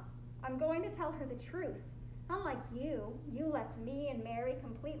 Mama, I'm going to tell her the truth. Unlike you left me and Mary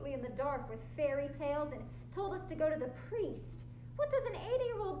completely in the dark with fairy tales and told us to go to the priest. What does an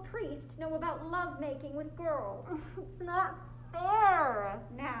 80-year-old priest know about lovemaking with girls? It's not fair.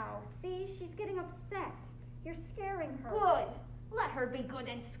 Now, see, she's getting upset. You're scaring her. Good. Let her be good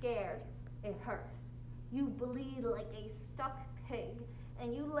and scared. It hurts. You bleed like a stuck pig,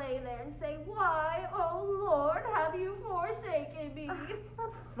 and you lay there and say, "Why, oh Lord, have you forsaken me?" It's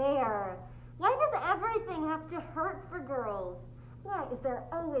not fair. Why does everything have to hurt for girls? Why is there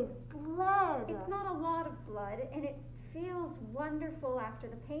always blood? It's not a lot of blood, and it feels wonderful after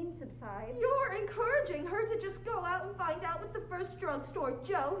the pain subsides. You're encouraging her to just go out and find out with the first drugstore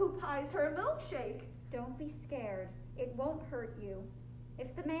Joe who pies her milkshake. Don't be scared. It won't hurt you.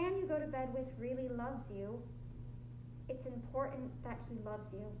 If the man you go to bed with really loves you, it's important that he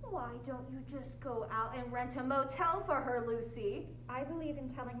loves you. Why don't you just go out and rent a motel for her, Lucy? I believe in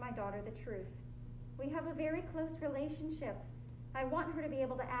telling my daughter the truth. We have a very close relationship. I want her to be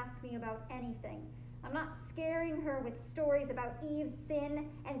able to ask me about anything. I'm not scaring her with stories about Eve's sin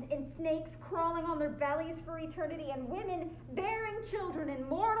and snakes crawling on their bellies for eternity and women bearing children in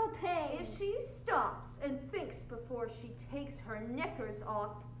mortal pain. If she stops and thinks before she takes her knickers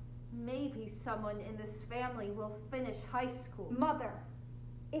off, maybe someone in this family will finish high school. Mother,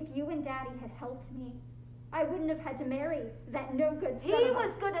 if you and Daddy had helped me, I wouldn't have had to marry that no-good son. He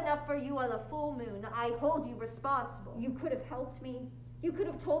was good enough for you on a full moon. I hold you responsible. You could have helped me. You could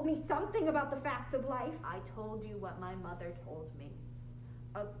have told me something about the facts of life. I told you what my mother told me.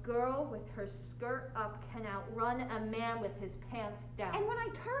 A girl with her skirt up can outrun a man with his pants down. And when I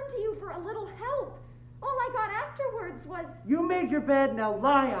turned to you for a little help, all I got afterwards was... You made your bed, now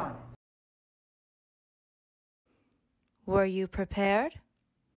lie on it. Were you prepared?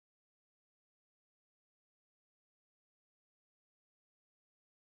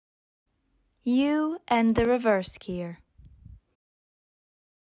 You and the reverse keyer.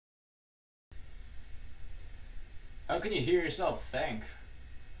 How can you hear yourself think?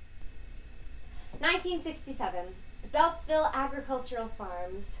 1967, Beltsville Agricultural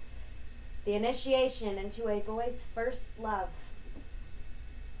Farms. The initiation into a boy's first love.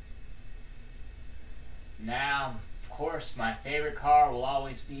 Now, of course, my favorite car will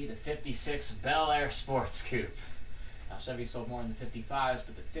always be the 56 Bel Air Sports Coupe. Now, Chevy sold more than the 55s,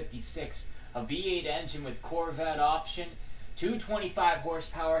 but the 56, a V8 engine with Corvette option, 225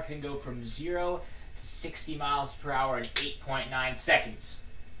 horsepower, can go from 0 to 60 miles per hour in 8.9 seconds.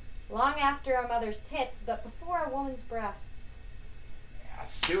 Long after a mother's tits, but before a woman's breasts. Yeah,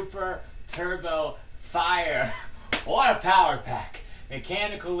 super turbo fire. What a power pack.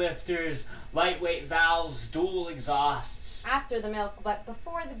 Mechanical lifters, lightweight valves, dual exhausts. After the milk, but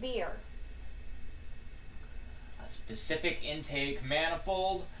before the beer. A specific intake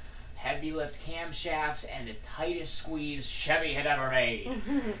manifold, heavy lift camshafts, and the tightest squeeze Chevy had ever made.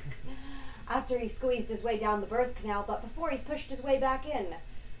 After he squeezed his way down the birth canal, but before he's pushed his way back in,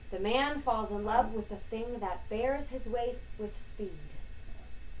 the man falls in love with the thing that bears his weight with speed.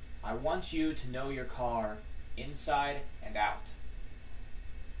 I want you to know your car inside and out.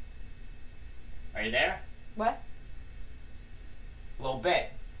 Are you there? What? A little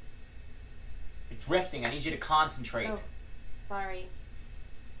bit. You're drifting. I need you to concentrate. Oh, sorry.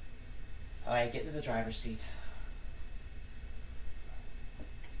 Alright, get into the driver's seat.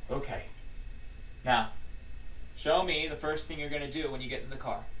 Okay. Now, show me the first thing you're going to do when you get in the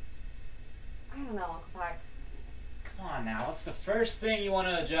car. I don't know, Uncle Pike. Come on now, what's the first thing you want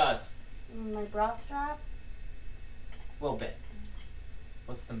to adjust? My bra strap? A little bit.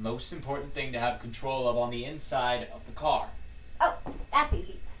 What's the most important thing to have control of on the inside of the car? Oh, that's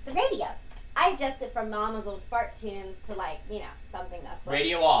easy. The radio. I adjust it from Mama's old fart tunes to, like, something that's like...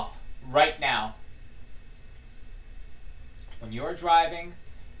 Radio off. right now. When you're driving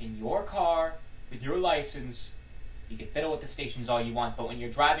in your car with your license, you can fiddle with the stations all you want, but when you're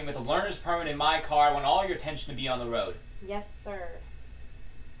driving with a learner's permit in my car, I want all your attention to be on the road. Yes, sir.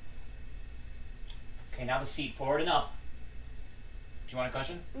 Okay, now the seat, forward and up. Do you want a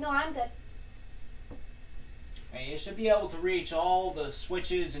cushion? No, I'm good. Okay, you should be able to reach all the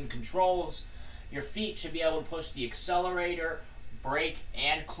switches and controls. Your feet should be able to push the accelerator, brake,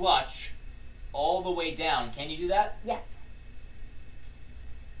 and clutch all the way down. Can you do that? Yes.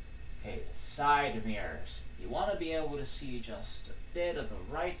 Okay, the side mirrors. You want to be able to see just a bit of the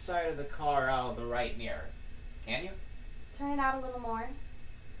right side of the car out of the right mirror. Can you? Turn it out a little more.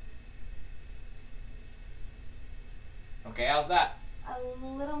 Okay, how's that? A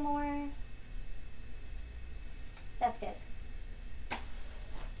little more. That's good.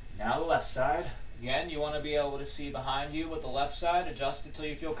 Now the left side. Again, you want to be able to see behind you with the left side. Adjust it till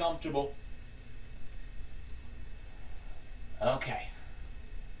you feel comfortable. Okay.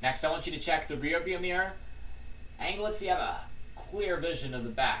 Next, I want you to check the rear view mirror. Angle it so you have a clear vision of the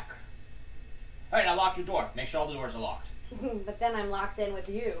back. Alright, now lock your door. Make sure all the doors are locked. But then I'm locked in with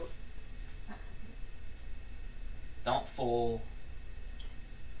you. Don't fool.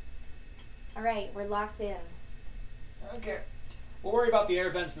 Alright, we're locked in. Okay. We'll worry about the air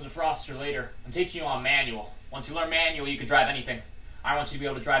vents and the defroster later. I'm teaching you on manual. Once you learn manual, you can drive anything. I want you to be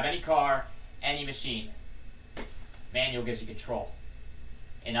able to drive any car, any machine. Manual gives you control.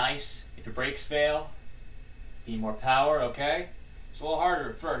 In ice, if your brakes fail, you need more power, okay? It's a little harder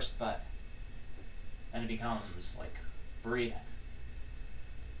at first, but then it becomes like breathing.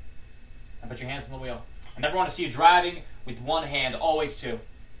 Now put your hands on the wheel. I never want to see you driving with one hand, always two.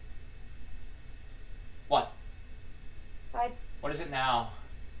 What? What is it now?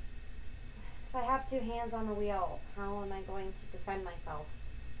 If I have two hands on the wheel, how am I going to defend myself?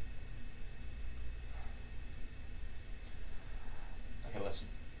 Okay, listen.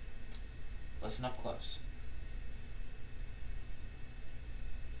 Listen up close.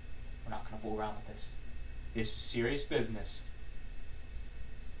 We're not going to fool around with this. This is serious business.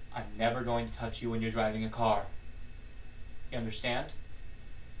 I'm never going to touch you when you're driving a car. You understand?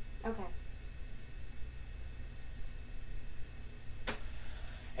 Okay.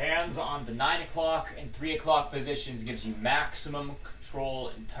 Hands on the 9 o'clock and 3 o'clock positions gives you maximum control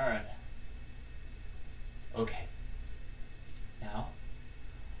and turn. Okay. Now,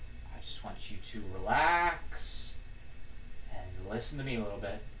 I just want you to relax and listen to me a little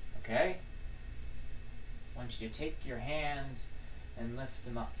bit, okay? I want you to take your hands and lift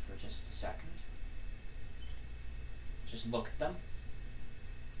them up for just a second. Just look at them.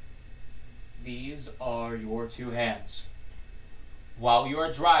 These are your two hands. While you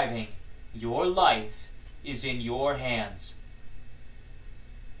are driving, your life is in your hands.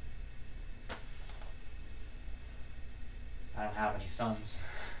 I don't have any sons.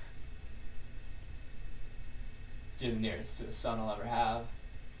 You're the nearest to a son I'll ever have.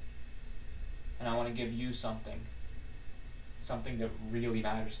 And I want to give you something. Something that really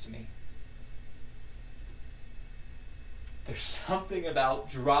matters to me. There's something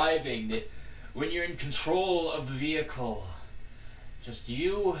about driving that when you're in control of the vehicle, just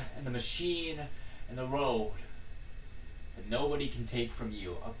you and the machine and the road, that nobody can take from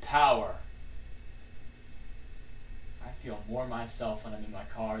you. A power. I feel more myself when I'm in my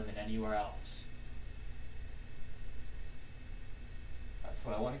car than anywhere else. That's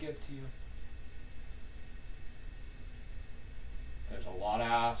what I want to give to you. There's a lot of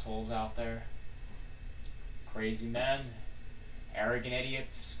assholes out there. Crazy men, arrogant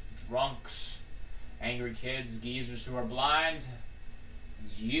idiots, drunks, angry kids, geezers who are blind.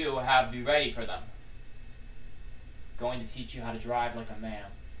 And you have to be ready for them. Going to teach you how to drive like a man.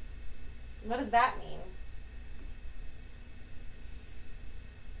 What does that mean?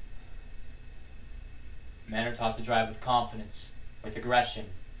 Men are taught to drive with confidence, with aggression.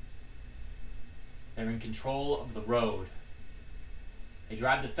 They're in control of the road. They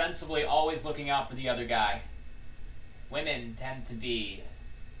drive defensively, always looking out for the other guy. Women tend to be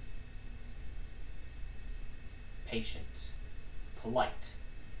patient, polite,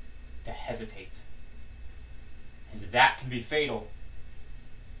 to hesitate. And that can be fatal.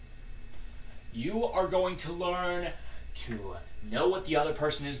 You are going to learn to know what the other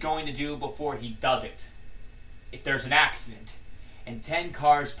person is going to do before he does it. If there's an accident and 10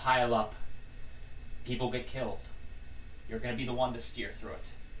 cars pile up, people get killed. You're going to be the one to steer through it.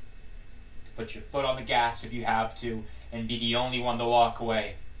 To put your foot on the gas if you have to, and be the only one to walk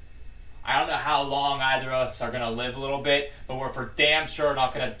away. I don't know how long either of us are going to live a little bit, but we're for damn sure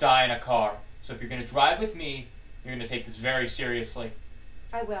not going to die in a car. So if you're going to drive with me, you're going to take this very seriously.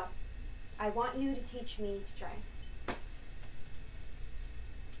 I will. I want you to teach me strength.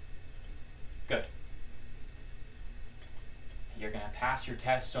 Good. You're gonna pass your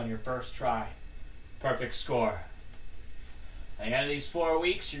test on your first try. Perfect score. At the end of these 4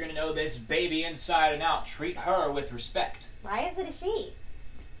 weeks, you're gonna know this baby inside and out. Treat her with respect. Why is it a she?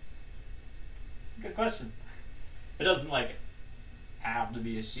 Good question. It doesn't have to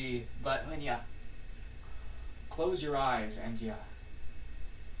be a she, but when you close your eyes and you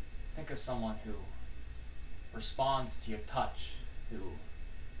think of someone who responds to your touch, who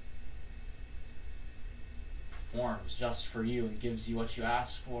performs just for you and gives you what you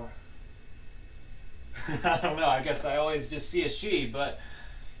ask for. I don't know, I guess I always just see a she, but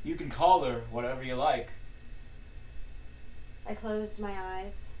you can call her whatever you like. I closed my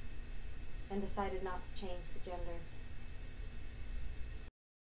eyes and decided not to change the gender.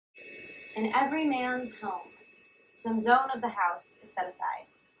 In every man's home, some zone of the house is set aside.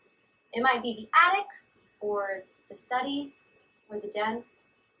 It might be the attic, or the study, or the den.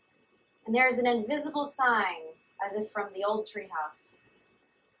 And there is an invisible sign, as if from the old treehouse.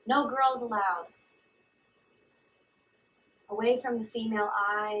 No girls allowed. Away from the female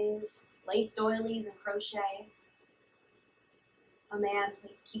eyes, lace doilies and crochet, a man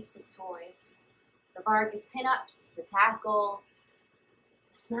keeps his toys. The Vargas pinups, the tackle,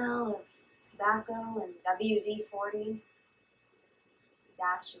 the smell of tobacco and WD-40, a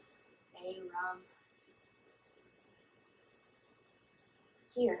dash of A rum.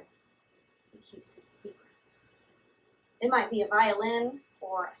 Here, he keeps his secrets. It might be a violin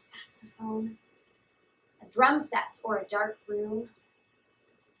or a saxophone, a drum set or a dark room,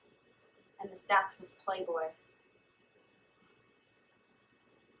 and the stacks of Playboy.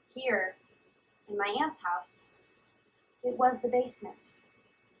 Here, in my aunt's house, it was the basement.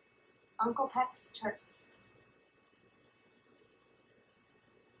 Uncle Peck's turf.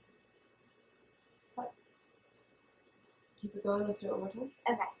 What? Keep it going, let's do it one more time.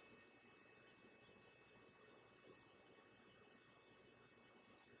 Okay.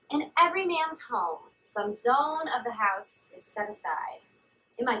 In every man's home, some zone of the house is set aside.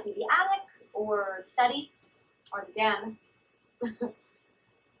 It might be the attic, or the study, or the den.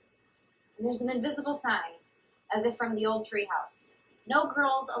 And there's an invisible sign, as if from the old treehouse. No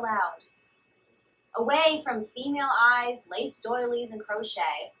girls allowed. Away from female eyes, lace doilies, and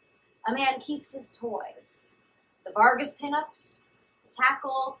crochet, a man keeps his toys. The Vargas pinups, the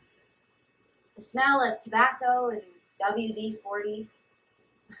tackle, the smell of tobacco and WD-40,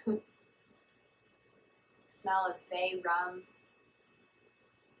 the smell of bay rum.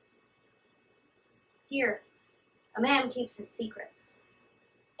 Here, a man keeps his secrets.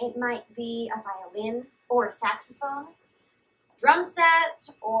 It might be a violin or a saxophone, a drum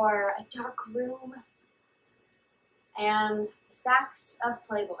set or a dark room, and stacks of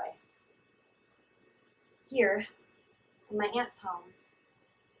Playboy. Here, in my aunt's home,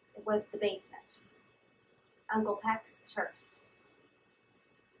 it was the basement. Uncle Peck's turf.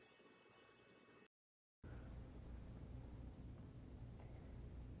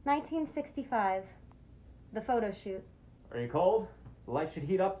 $1965. The photo shoot. Are you cold? The light should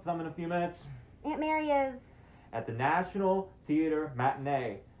heat up some in a few minutes. Aunt Mary is... At the National Theater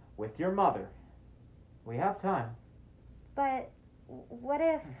Matinee with your mother. We have time. But what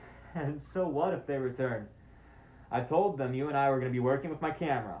if... And so what if they return? I told them you and I were going to be working with my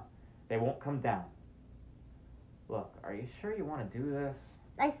camera. They won't come down. Look, are you sure you want to do this?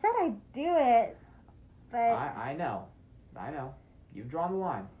 I said I'd do it, but... I know. You've drawn the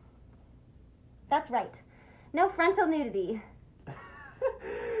line. That's right. No frontal nudity.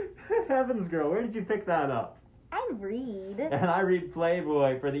 Heavens, girl, where did you pick that up? I read. And I read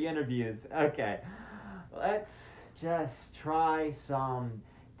Playboy for the interviews. Okay, let's just try some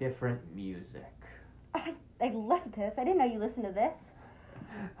different music. I love this. I didn't know you listened to this.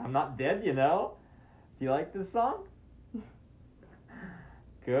 I'm not dead, you know. Do you like this song?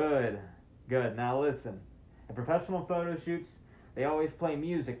 Good. Now listen. At professional photo shoots, they always play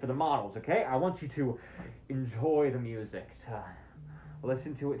music for the models, okay? I want you to enjoy the music, to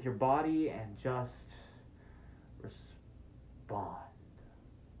listen to it with your body and just respond.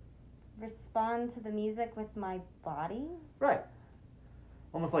 Respond to the music with my body? Right.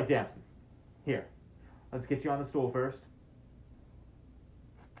 Almost like dancing. Here, let's get you on the stool first.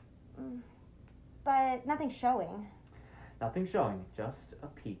 But nothing's showing. Nothing showing, just a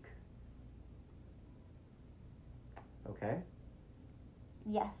peek. Okay?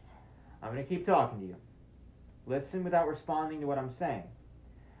 Yes. I'm going to keep talking to you. Listen without responding to what I'm saying.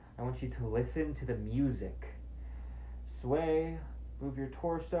 I want you to listen to the music. Sway, move your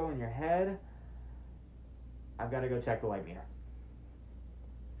torso and your head. I've got to go check the light meter.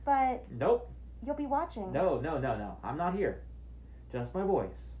 But Nope. you'll be watching. No. I'm not here. Just my voice.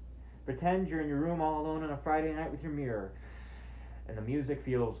 Pretend you're in your room all alone on a Friday night with your mirror. And the music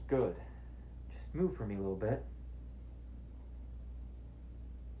feels good. Just move for me a little bit.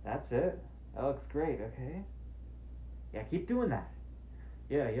 That's it. That looks great, okay? Yeah, keep doing that.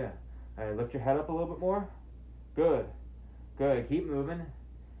 Yeah. Lift your head up a little bit more. Good. Keep moving.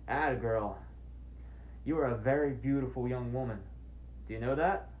 Atta girl. You are a very beautiful young woman. Do you know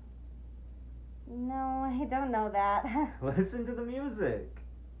that? No, I don't know that. Listen to the music.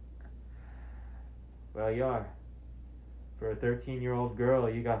 Well, you are. For a 13-year-old girl,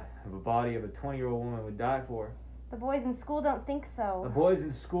 you got a body of a 20-year-old woman would die for. The boys in school don't think so. The boys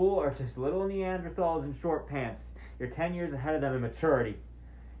in school are just little Neanderthals in short pants. You're 10 years ahead of them in maturity.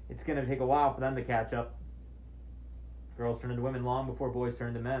 It's going to take a while for them to catch up. Girls turn into women long before boys turn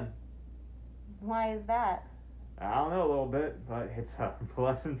into men. Why is that? I don't know a little bit, but it's a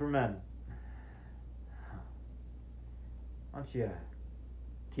lesson for men. Why don't you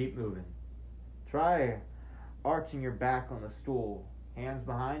keep moving? Try arching your back on the stool, hands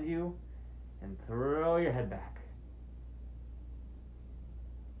behind you, and throw your head back.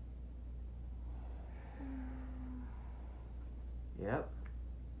 Yep.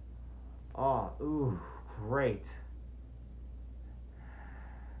 Ooh, great.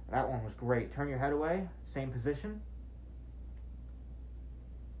 That one was great. Turn your head away, same position.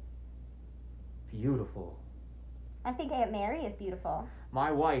 Beautiful. I think Aunt Mary is beautiful.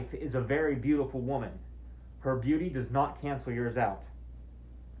 My wife is a very beautiful woman. Her beauty does not cancel yours out.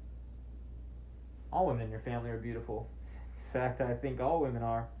 All women in your family are beautiful. In fact, I think all women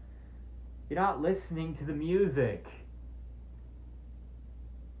are. You're not listening to the music.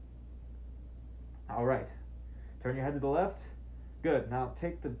 All right. Turn your head to the left. Good. Now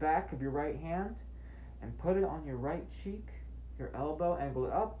take the back of your right hand and put it on your right cheek, your elbow, angle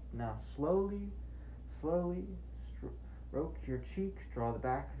it up. Now slowly stroke your cheek. Draw the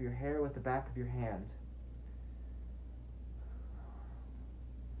back of your hair with the back of your hand.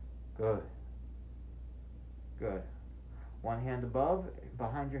 Good. One hand above,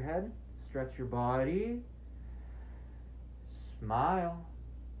 behind your head. Stretch your body. Smile.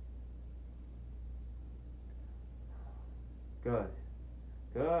 Good.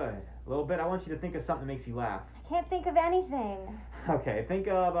 A little bit. I want you to think of something that makes you laugh. I can't think of anything. Okay, think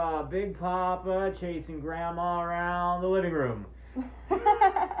of Big Papa chasing Grandma around the living room.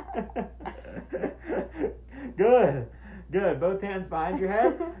 Good. Both hands behind your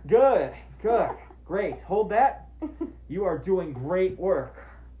head. Good. Great. Hold that. You are doing great work.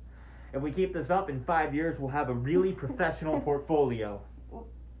 If we keep this up, in 5 years, we'll have a really professional portfolio.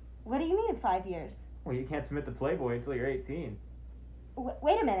 What do you mean in 5 years? Well, you can't submit to Playboy until you're 18.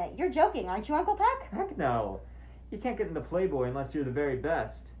 Wait a minute. You're joking, aren't you, Uncle Peck? Heck no. You can't get into Playboy unless you're the very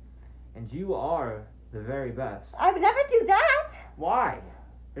best. And you are the very best. I would never do that. Why?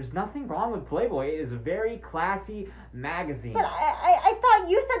 There's nothing wrong with Playboy. It is a very classy magazine. But I thought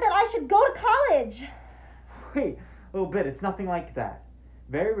you said that I should go to college. Wait, a little bit. It's nothing like that.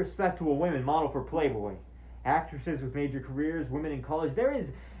 Very respectable women model for Playboy. Actresses with major careers, women in college. There is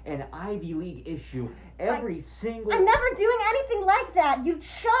an Ivy League issue every single... I'm never doing anything like that. You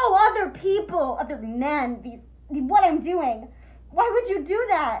show other people, other men, what I'm doing. Why would you do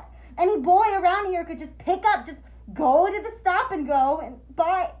that? Any boy around here could just pick up, just go to the Stop and Go and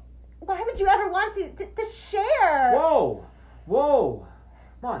buy... Why would you ever want to share? Whoa.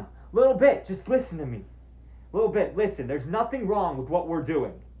 Come on, little bit. Just listen to me. Little bit. Listen, there's nothing wrong with what we're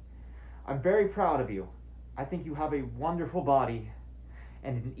doing. I'm very proud of you. I think you have a wonderful body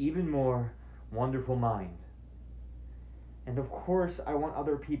and an even more wonderful mind. And of course, I want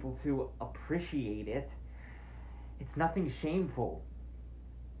other people to appreciate it. It's nothing shameful.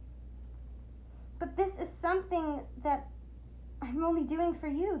 But this is something that I'm only doing for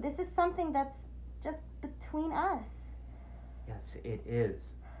you. This is something that's just between us. Yes, it is.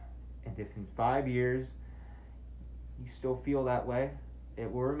 And if in 5 years you still feel that way,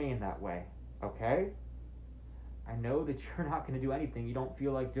 it will remain that way. Okay? I know that you're not going to do anything you don't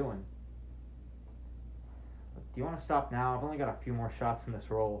feel like doing. But do you want to stop now? I've only got a few more shots in this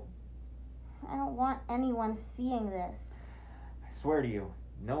roll. I don't want anyone seeing this. I swear to you,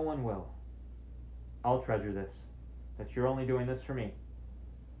 no one will. I'll treasure this. That you're only doing this for me.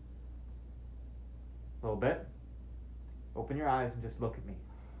 A little bit. Open your eyes and just look at me.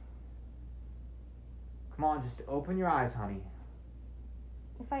 Come on, just open your eyes, honey.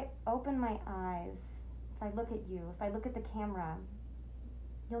 If I open my eyes, if I look at you, if I look at the camera,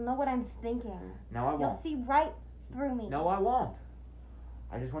 you'll know what I'm thinking. No, I won't. You'll see right through me. No, I won't.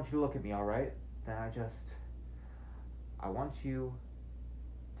 I just want you to look at me, alright? Then I want you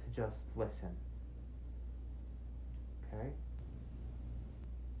to just listen. Okay?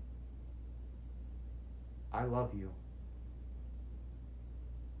 I love you.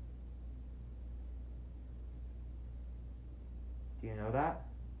 Do you know that?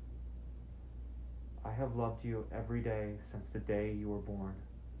 I have loved you every day since the day you were born.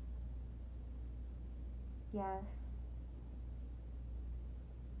 Yes.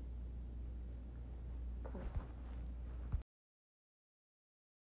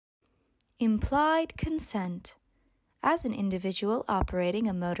 Implied consent. As an individual operating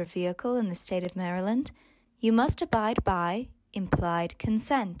a motor vehicle in the state of Maryland, you must abide by implied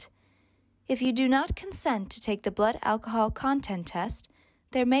consent. If you do not consent to take the blood alcohol content test,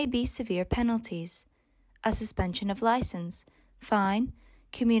 there may be severe penalties: a suspension of license, fine,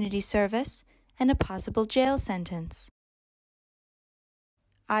 community service, and a possible jail sentence.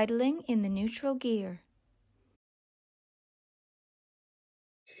 Idling in the neutral gear.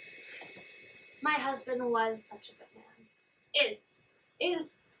 My husband was such a good man.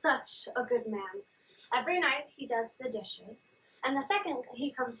 Is such a good man. Every night he does the dishes, and the second he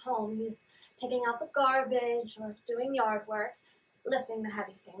comes home, he's taking out the garbage or doing yard work, lifting the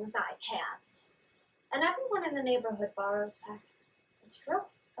heavy things I can't. And everyone in the neighborhood borrows Peck. It's true.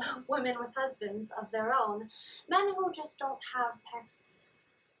 Women with husbands of their own, men who just don't have Peck's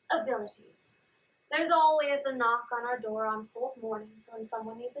abilities. There's always a knock on our door on cold mornings when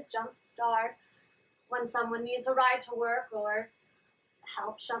someone needs a jump start, when someone needs a ride to work, or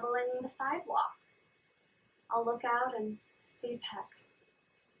help shoveling the sidewalk. I'll look out and see Peck,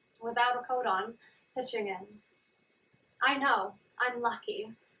 without a coat on, pitching in. I know, I'm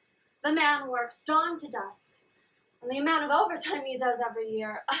lucky. The man works dawn to dusk, and the amount of overtime he does every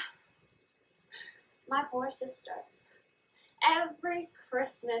year. My poor sister. Every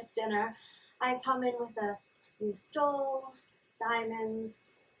Christmas dinner, I come in with a new stole,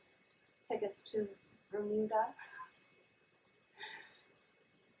 diamonds, tickets to Bermuda.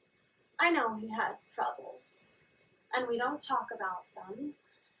 I know he has troubles, and we don't talk about them.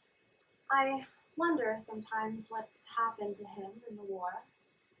 I wonder sometimes what happened to him in the war.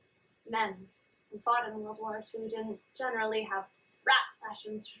 Men who fought in World War II didn't generally have rap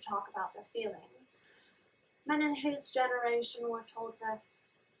sessions to talk about their feelings. Men in his generation were told to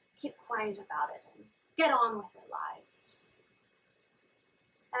keep quiet about it and get on with their lives.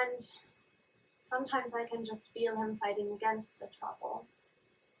 And sometimes I can just feel him fighting against the trouble,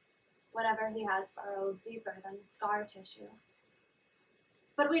 whatever he has burrowed deeper than the scar tissue.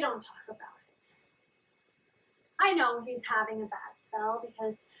 But we don't talk about it. I know he's having a bad spell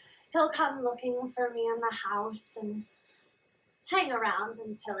because he'll come looking for me in the house and hang around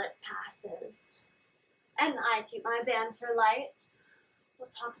until it passes. And I keep my banter light. We'll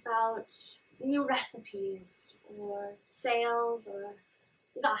talk about new recipes, or sales, or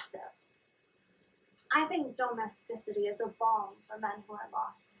gossip. I think domesticity is a balm for men who are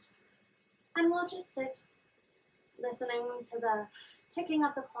lost. And we'll just sit, listening to the ticking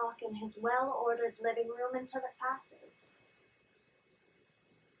of the clock in his well-ordered living room until it passes.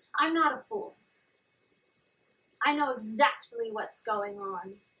 I'm not a fool. I know exactly what's going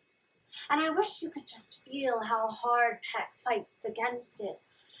on. And I wish you could just feel how hard Peck fights against it.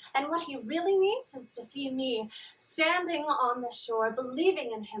 And what he really needs is to see me standing on the shore,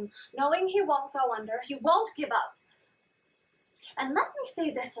 believing in him, knowing he won't go under, he won't give up. And let me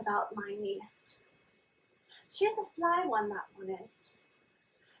say this about my niece. She's a sly one, that one is.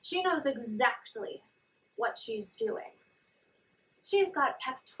 She knows exactly what she's doing. She's got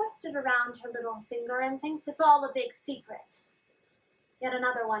Peck twisted around her little finger and thinks it's all a big secret. Yet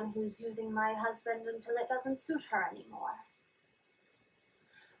another one who's using my husband until it doesn't suit her anymore.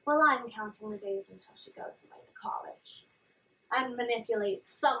 Well, I'm counting the days until she goes away to college and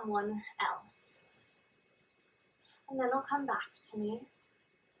manipulates someone else. And then he'll come back to me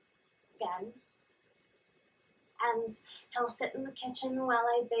again. And he'll sit in the kitchen while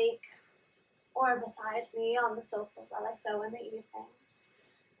I bake, or beside me on the sofa while I sew in the evenings.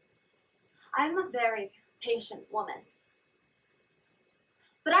 I'm a very patient woman.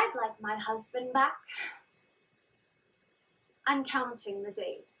 But I'd like my husband back. I'm counting the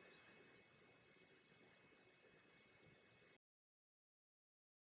days.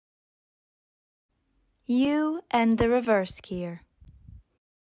 You and the reverse gear.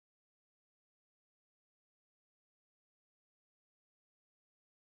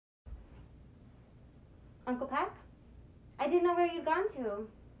 Uncle Peck? I didn't know where you'd gone to.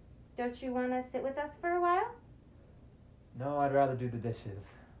 Don't you want to sit with us for a while? No, I'd rather do the dishes.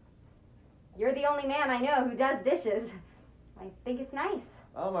 You're the only man I know who does dishes. I think it's nice.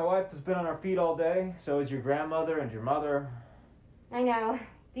 Oh, my wife has been on her feet all day. So is your grandmother and your mother. I know.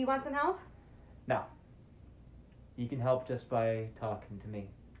 Do you want some help? No. You can help just by talking to me.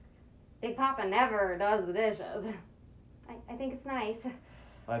 Big Papa never does the dishes. I think it's nice.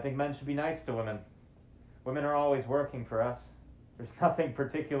 I think men should be nice to women. Women are always working for us. There's nothing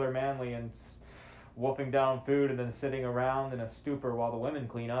particular manly in wolfing down food and then sitting around in a stupor while the women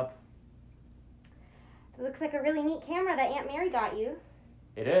clean up. It looks like a really neat camera that Aunt Mary got you.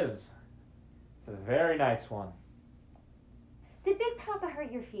 It is. It's a very nice one. Did Big Papa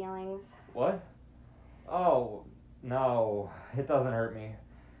hurt your feelings? What? Oh, no. It doesn't hurt me.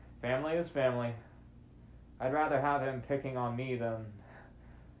 Family is family. I'd rather have him picking on me than...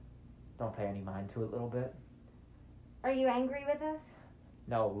 Don't pay any mind to it, little bit. Are you angry with us?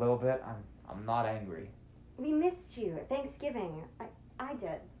 No, a little bit. I'm not angry. We missed you at Thanksgiving. I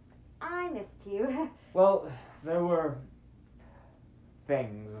did. I missed you. Well, there were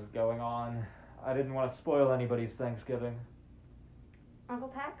things going on. I didn't want to spoil anybody's Thanksgiving. Uncle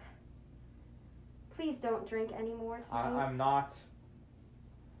Peck, please don't drink anymore tonight. I'm not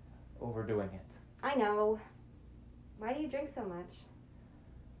overdoing it. I know. Why do you drink so much?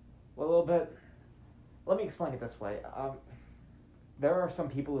 Well, a little bit. Let me explain it this way. There are some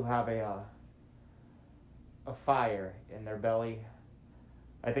people who have a fire in their belly.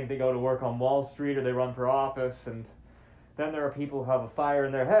 I think they go to work on Wall Street or they run for office, and then there are people who have a fire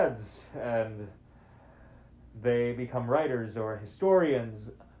in their heads, and they become writers or historians.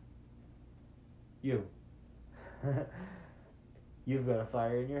 You. You've got a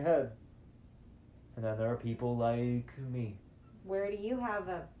fire in your head. And then there are people like me. Where do you have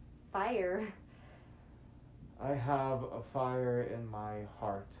a fire? I have a fire in my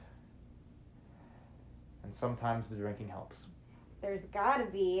heart. And sometimes the drinking helps. There's gotta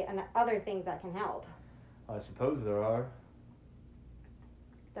be other things that can help. I suppose there are.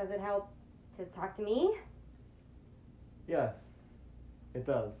 Does it help to talk to me? Yes, it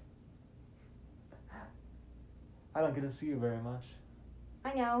does. I don't get to see you very much.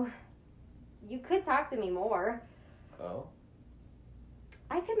 I know. You could talk to me more. Oh?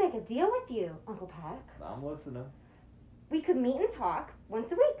 I could make a deal with you, Uncle Peck. I'm listening. We could meet and talk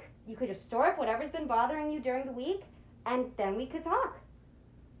once a week. You could just store up whatever's been bothering you during the week, and then we could talk.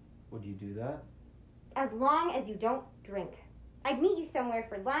 Would you do that? As long as you don't drink. I'd meet you somewhere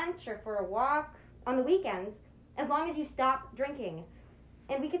for lunch or for a walk on the weekends, as long as you stop drinking.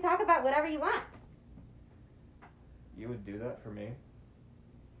 And we could talk about whatever you want. You would do that for me?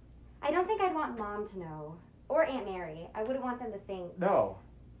 I don't think I'd want Mom to know. Or Aunt Mary. I wouldn't want them to think. No.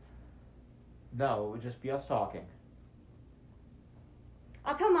 No, it would just be us talking.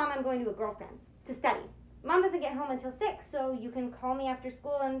 I'll tell Mom I'm going to a girlfriend's to study. Mom doesn't get home until 6, so you can call me after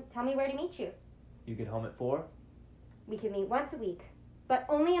school and tell me where to meet you. You get home at 4? We can meet once a week, but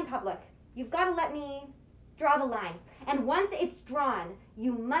only in public. You've got to let me draw the line. And once it's drawn,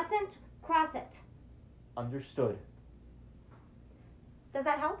 you mustn't cross it. Understood. Does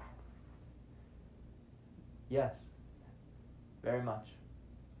that help? Yes. Very much.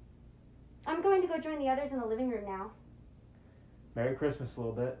 I'm going to go join the others in the living room now. Merry Christmas a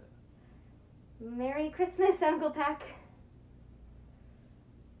little bit. Merry Christmas, Uncle Peck.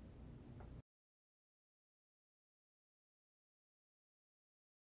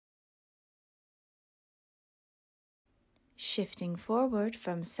 Shifting forward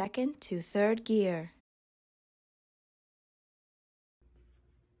from second to third gear.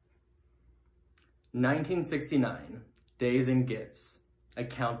 "1969, Days and Gifts, a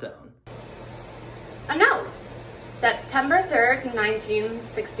countdown." A note. September 3rd,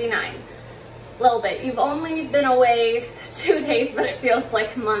 1969. Little bit. You've only been away 2 days, but it feels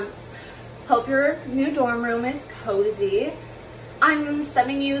like months. Hope your new dorm room is cozy. I'm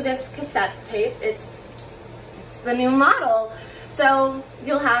sending you this cassette tape. It's the new model, so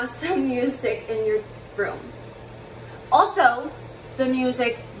you'll have some music in your room. Also, the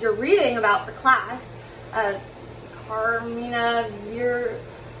music you're reading about for class, Carmina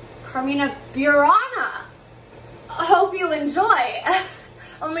Burana. Hope you enjoy.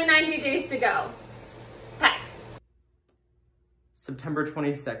 Only 90 days to go. Peck. September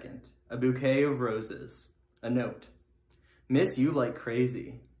 22nd, a bouquet of roses, a note. Miss you like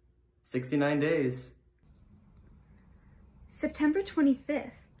crazy. 69 days. September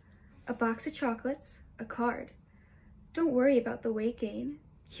 25th, a box of chocolates, a card. Don't worry about the weight gain.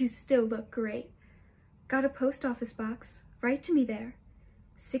 You still look great. Got a post office box. Write to me there.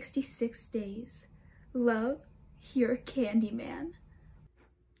 66 days. Love, your Candyman.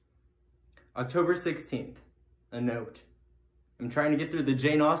 October 16th, a note. I'm trying to get through the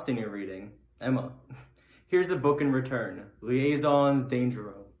Jane Austen you're reading. Emma, here's a book in return. Liaisons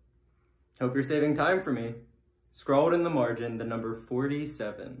Dangereux. Hope you're saving time for me. Scrawled in the margin, the number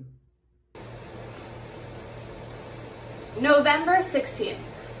 47. November 16th.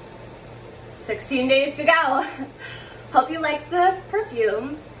 16 days to go. Hope you like the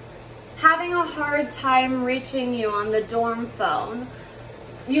perfume. Having a hard time reaching you on the dorm phone.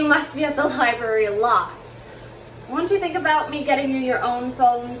 You must be at the library a lot. Won't you think about me getting you your own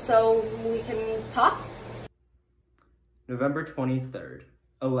phone so we can talk? November 23rd.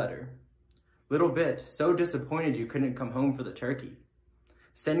 A letter. Little bit, so disappointed you couldn't come home for the turkey.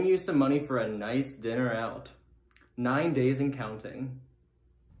 Sending you some money for a nice dinner out. 9 days and counting.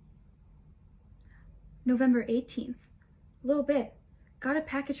 November 18th. Little bit. Got a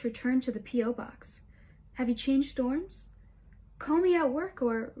package returned to the P.O. box. Have you changed dorms? Call me at work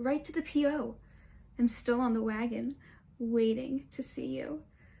or write to the P.O. I'm still on the wagon, waiting to see you.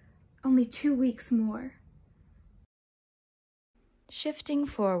 Only 2 weeks more. Shifting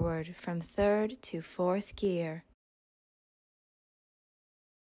forward from 3rd to 4th gear.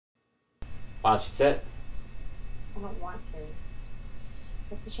 Why don't you sit? I don't want to.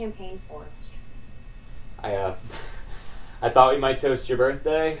 What's the champagne for? I thought we might toast your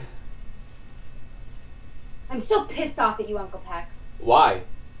birthday. I'm so pissed off at you, Uncle Peck. Why?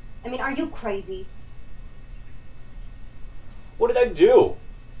 I mean, are you crazy? What did I do?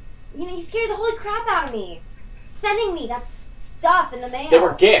 You know, you scared the holy crap out of me. Sending me that stuff in the mail. They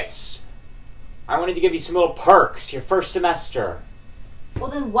were gifts. I wanted to give you some little perks your first semester. Well,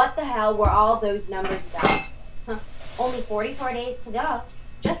 then what the hell were all those numbers about? Huh. Only 44 days to go.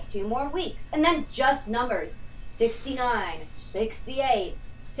 Just 2 more weeks. And then just numbers. 69, 68,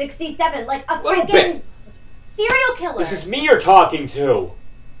 67. Like a freaking serial killer. This is me you're talking to.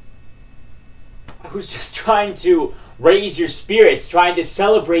 I was just trying to raise your spirits, trying to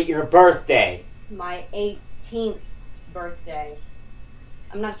celebrate your birthday. My 18th birthday.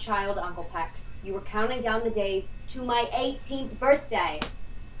 I'm not a child, Uncle Peck. You were counting down the days to my 18th birthday.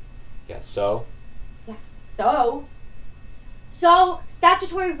 Yeah, so? Yeah, so? So,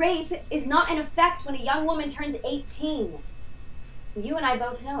 statutory rape is not in effect when a young woman turns 18. You and I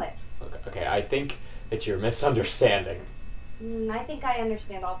both know it. Okay, I think that you're misunderstanding. I think I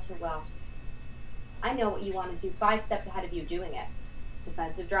understand all too well. I know what you want to do 5 steps ahead of you doing it.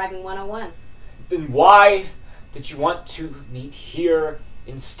 Defensive driving 101. Then why did you want to meet here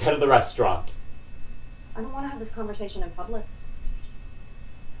instead of the restaurant? I don't want to have this conversation in public.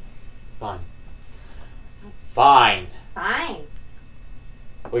 Fine. Fine. Fine.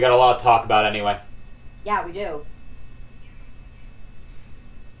 We got a lot to talk about anyway. Yeah, we do.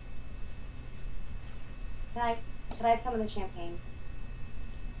 Can I have some of the champagne?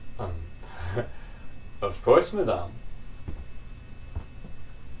 Of course, madame.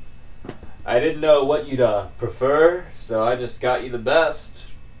 I didn't know what you'd prefer, so I just got you the best.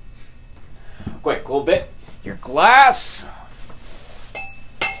 Quick, little bit. Your glass.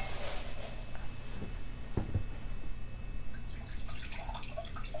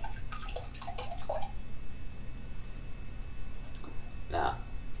 Now,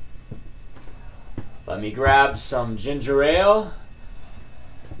 let me grab some ginger ale,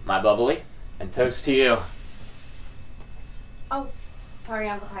 my bubbly, and toast to you. Oh, sorry,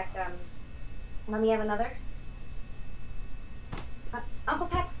 Uncle Peck. Let me have another. Uncle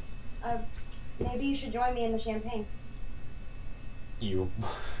Peck, maybe you should join me in the champagne. You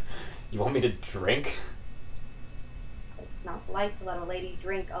want me to drink? It's not polite to let a lady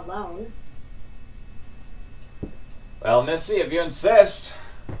drink alone. Well, Missy, if you insist.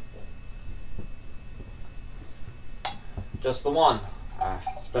 Just the one.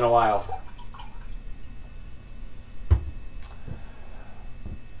 It's been a while.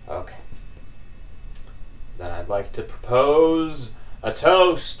 Okay. Then I'd like to propose a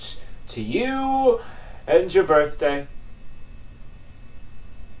toast to you and your birthday.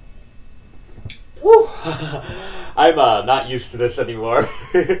 Woo! I'm not used to this anymore.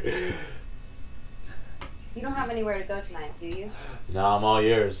 You don't have anywhere to go tonight, do you? No, I'm all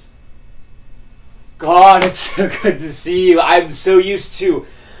yours. God, it's so good to see you. I'm so used to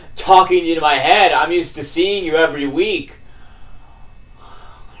talking you to my head. I'm used to seeing you every week.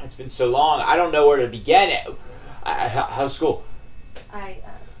 It's been so long. I don't know where to begin. How's school?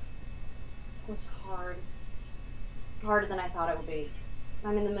 School's hard. Harder than I thought it would be.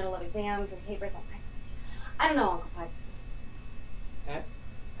 I'm in the middle of exams and papers. I don't know, Uncle Peck.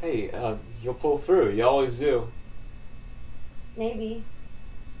 Hey, you'll pull through. You always do. Maybe.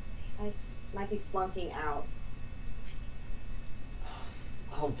 I might be flunking out.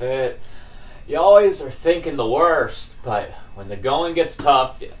 A little bit. You always are thinking the worst, but when the going gets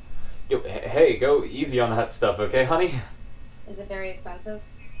tough, hey, go easy on that stuff, okay, honey? Is it very expensive?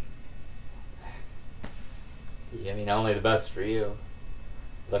 Yeah, I mean, only the best for you.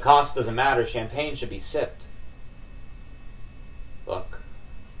 The cost doesn't matter. Champagne should be sipped. Look,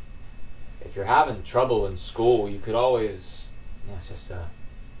 if you're having trouble in school, you could always, just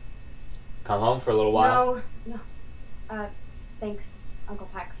come home for a little while. No. Thanks, Uncle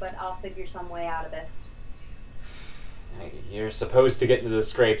Peck, but I'll figure some way out of this. You're supposed to get into the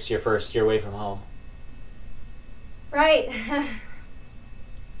scrapes your first year away from home. Right.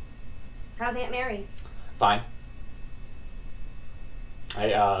 How's Aunt Mary? Fine.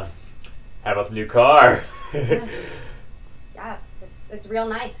 How about the new car? Yeah, it's real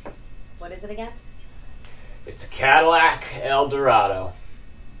nice. What is it again? It's a Cadillac Eldorado.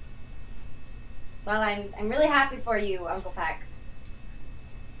 Well, I'm really happy for you, Uncle Peck.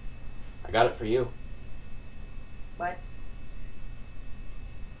 I got it for you. What?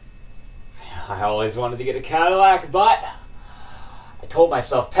 I always wanted to get a Cadillac, but I told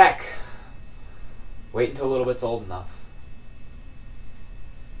myself, Peck, wait until a little bit's old enough.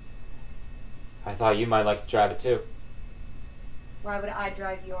 I thought you might like to drive it too. Why would I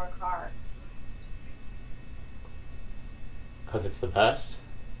drive your car? 'Cause it's the best.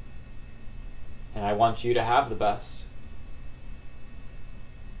 And I want you to have the best.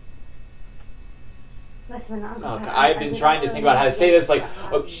 Listen, Uncle Look, Peck, I've been trying to think about how to say this, like,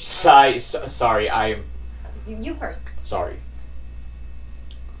 oh, sorry, I'm... You first. Sorry.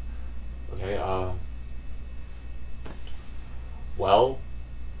 Okay, well,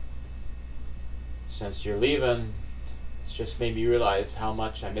 since you're leaving, it's just made me realize how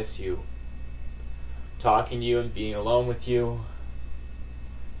much I miss you. Talking to you and being alone with you.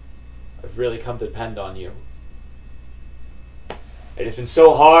 I've really come to depend on you. It has been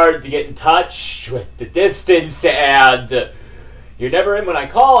so hard to get in touch with the distance, and you're never in when I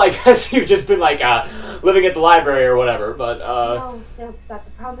call. I guess you've just been, like, living at the library or whatever, but, No, but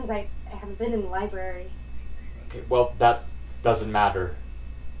the problem is I haven't been in the library. Okay, well, that doesn't matter.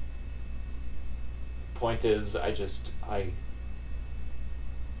 Point is, I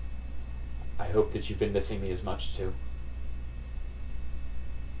hope that you've been missing me as much, too.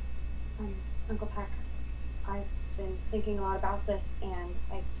 Uncle Peck, I've been thinking a lot about this, and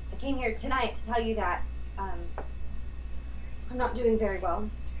I came here tonight to tell you that I'm not doing very well.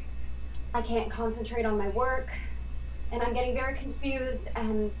 I can't concentrate on my work, and I'm getting very confused,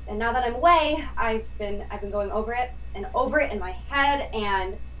 and now that I'm away, I've been going over it in my head,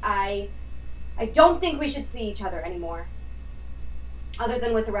 and I don't think we should see each other anymore, other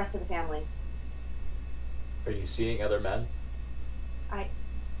than with the rest of the family. Are you seeing other men?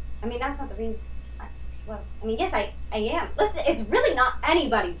 I mean, that's not the reason. Yes, I am. Listen, it's really not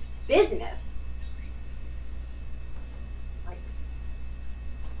anybody's business.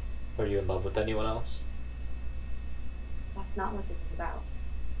 Are you in love with anyone else? That's not what this is about.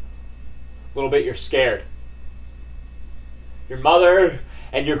 A little bit you're scared. Your mother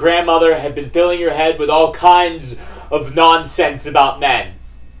and your grandmother have been filling your head with all kinds of nonsense about men.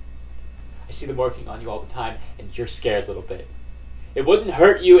 I see them working on you all the time, and you're scared a little bit. It wouldn't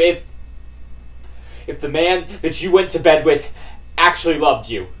hurt you if the man that you went to bed with actually loved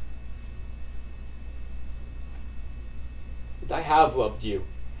you. And I have loved you.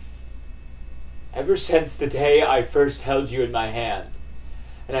 Ever since the day I first held you in my hand.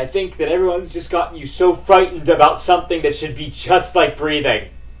 And I think that everyone's just gotten you so frightened about something that should be just like breathing.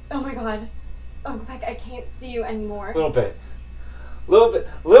 Oh my God. Uncle Peck, I can't see you anymore. A little bit,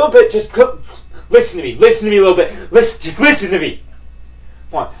 just listen to me a little bit. Just listen to me.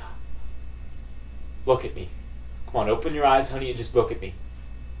 Come on. Look at me. Come on, open your eyes, honey, and just look at me.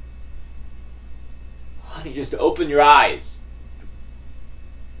 Honey, just open your eyes.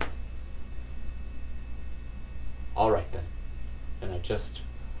 All right, then. And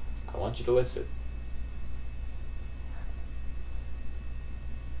I want you to listen.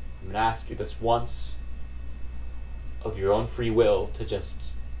 I'm going to ask you this once, of your own free will, to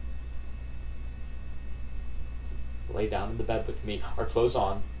just lay down in the bed with me, our clothes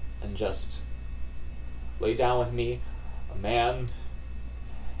on, and just lay down with me, a man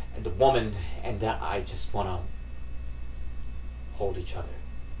and a woman, and I just want to hold each other.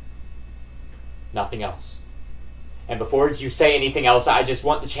 Nothing else. And before you say anything else, I just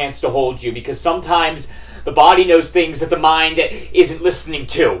want the chance to hold you, because sometimes the body knows things that the mind isn't listening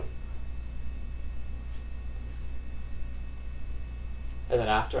to. And then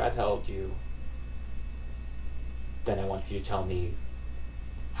after I've held you, then I want you to tell me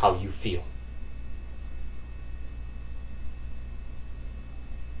how you feel.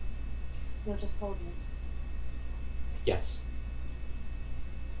 You'll just hold me. Yes.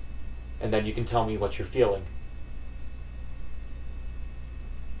 And then you can tell me what you're feeling.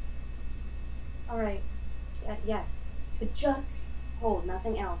 All right. Yes, but just hold,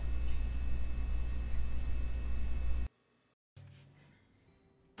 nothing else.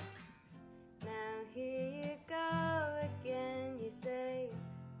 Now here you go again, you say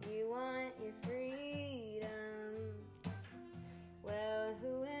you want your freedom. Well,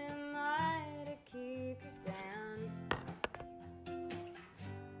 who am I to keep you down?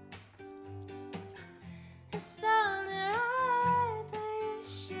 It's only right that you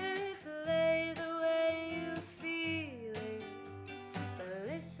should play the way you feel it, but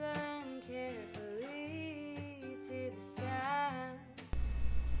listen carefully to the sound.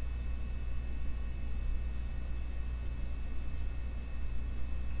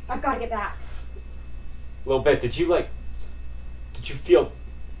 I've got to get back. Little bit, did you feel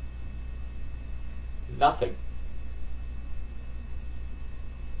nothing?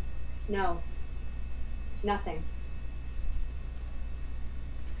 No. Nothing.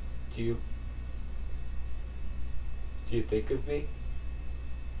 Do you think of me?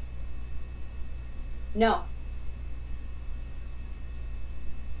 No.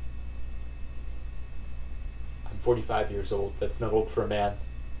 I'm 45 years old. That's not old for a man.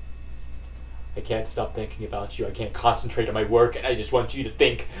 I can't stop thinking about you. I can't concentrate on my work, and I just want you to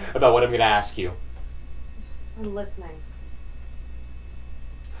think about what I'm going to ask you. I'm listening.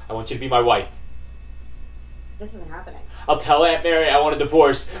 I want you to be my wife. This isn't happening. I'll tell Aunt Mary I want a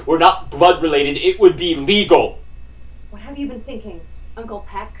divorce. We're not blood related. It would be legal. What have you been thinking, Uncle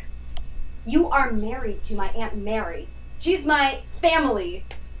Peck? You are married to my Aunt Mary. She's my family.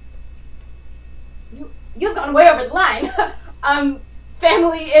 You've gone way over the line.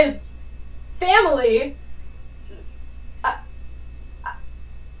 Family is family.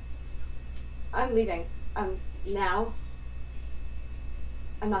 I'm leaving. Now.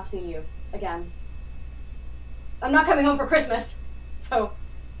 I'm not seeing you again. I'm not coming home for Christmas, so.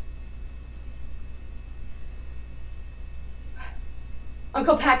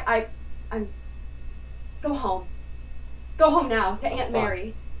 Uncle Peck, I'm. Go home. Go home now to Aunt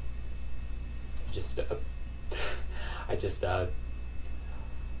Mary.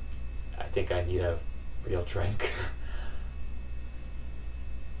 I think I need a real drink.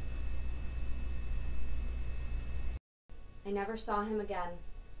 I never saw him again.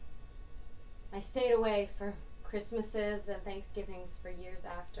 I stayed away for Christmases and Thanksgivings for years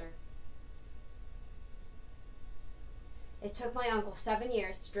after. It took my uncle 7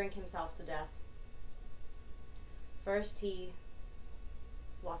 years to drink himself to death. First he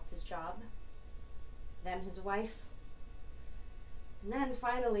lost his job, then his wife, and then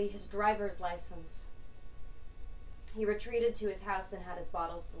finally his driver's license. He retreated to his house and had his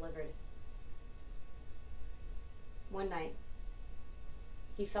bottles delivered. One night,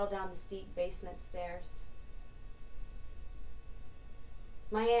 he fell down the steep basement stairs.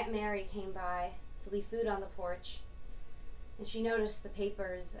 My Aunt Mary came by to leave food on the porch, and she noticed the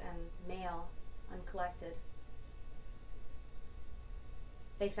papers and mail uncollected.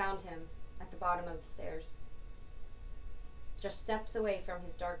 They found him at the bottom of the stairs, just steps away from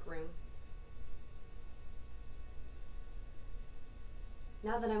his dark room.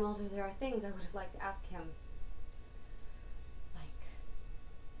 Now that I'm older, there are things I would have liked to ask him. Like,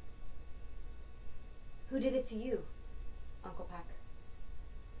 who did it to you, Uncle Peck?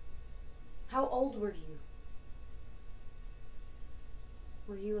 How old were you?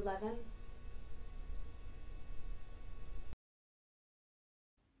 Were you 11?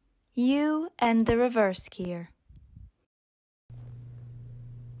 You and the reverse skier.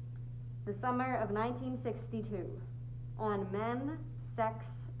 The summer of 1962, on men, sex,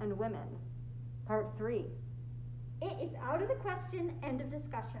 and women, part 3. It is out of the question, end of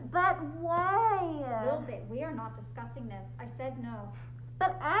discussion. But why? Little bit, we are not discussing this. I said no.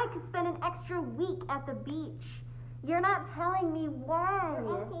 But I could spend an extra week at the beach. You're not telling me why.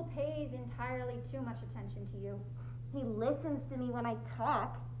 Your uncle pays entirely too much attention to you. He listens to me when I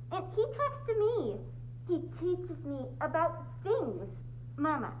talk, and he talks to me. He teaches me about things.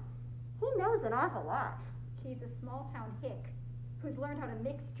 Mama, he knows an awful lot. He's a small-town hick who's learned how to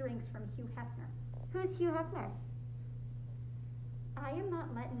mix drinks from Hugh Hefner. Who's Hugh Hefner? I am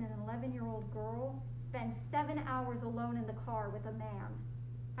not letting an 11-year-old girl spend 7 hours alone in the car with a man.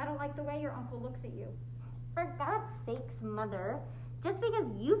 I don't like the way your uncle looks at you. For God's sakes, Mother, just because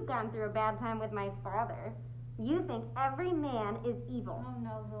you've gone through a bad time with my father, you think every man is evil. Oh,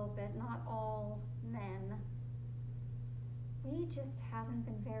 no, little bit. Not all men. We just haven't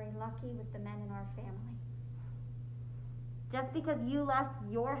been very lucky with the men in our family. Just because you lost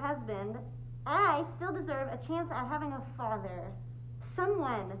your husband, I still deserve a chance at having a father.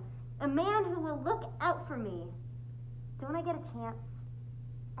 Someone. A man who will look out for me. Don't I get a chance?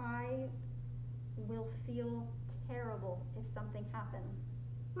 I will feel terrible if something happens.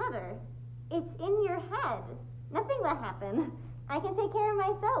 Mother, it's in your head. Nothing will happen. I can take care of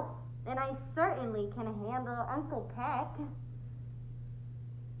myself. And I certainly can handle Uncle Peck.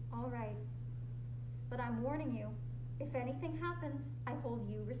 All right. But I'm warning you, if anything happens, I hold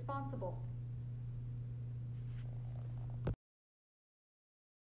you responsible.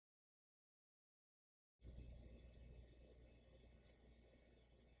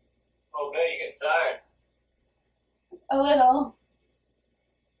 Oh, babe, you getting tired? A little.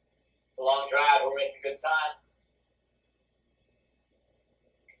 It's a long drive. We're making good time.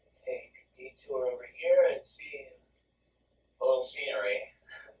 Take a detour over here and see a little scenery.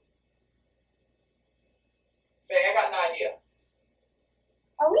 Say, I got an idea.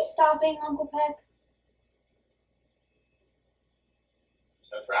 Are we stopping, Uncle Peck?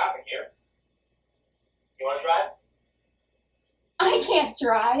 There's no traffic here. You want to drive? I can't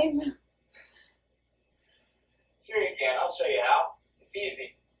drive. Sure you can. I'll show you how. It's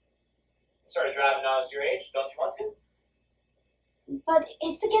easy. I started driving when I was your age. Don't you want to? But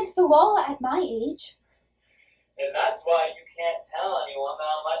it's against the law at my age. And that's why you can't tell anyone that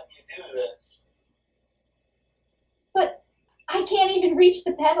I'm letting you do this. But I can't even reach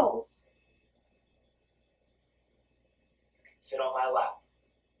the pedals. You can sit on my lap.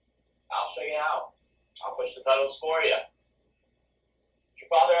 I'll show you how. I'll push the pedals for you. Did your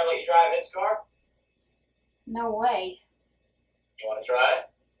father ever let you drive his car? No way. You want to try it?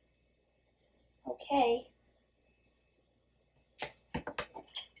 Okay.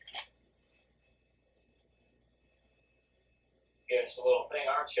 You're just a little thing,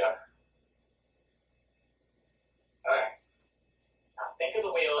 aren't you? Alright. Now think of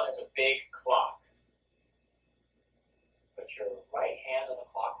the wheel as a big clock. Put your right hand on the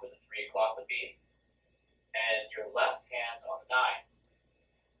clock where the 3 o'clock would be, and your left hand on the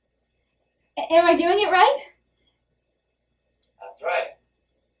 9. Am I doing it right? That's right.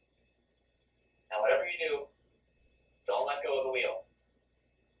 Now whatever you do, don't let go of the wheel.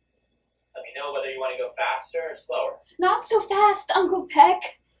 Let me know whether you want to go faster or slower. Not so fast, Uncle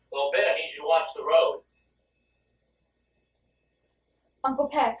Peck. A little bit, I need you to watch the road. Uncle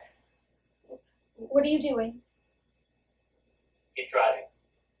Peck, what are you doing? Keep driving.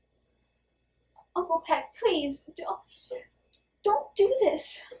 Uncle Peck, please, don't do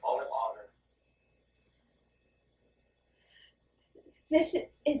this. A moment longer. This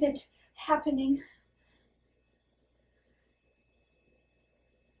isn't happening.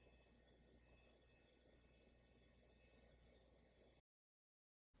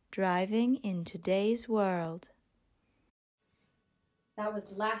 Driving in today's world. That was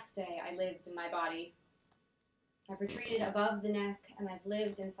the last day I lived in my body. I've retreated above the neck, and I've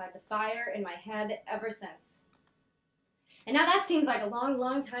lived inside the fire in my head ever since. And now that seems like a long,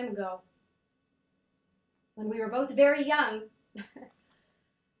 long time ago. When we were both very young.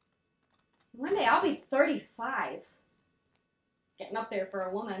 One day I'll be 35. It's getting up there for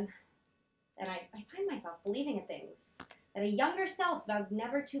a woman. And I find myself believing in things that a younger self vowed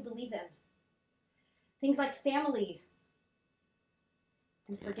never to believe in. Things like family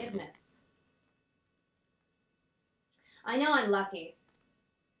and forgiveness. I know I'm lucky.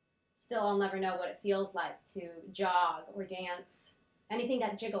 Still, I'll never know what it feels like to jog or dance, anything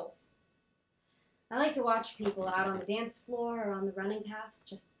that jiggles. I like to watch people out on the dance floor or on the running paths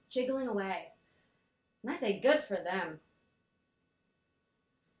just jiggling away. And I say good for them.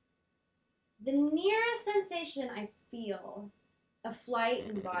 The nearest sensation I feel of flight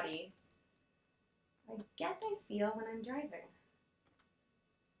in the body, I guess I feel when I'm driving.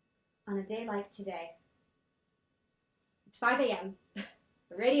 On a day like today. It's 5 a.m.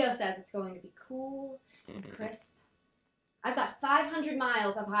 The radio says it's going to be cool and crisp. I've got 500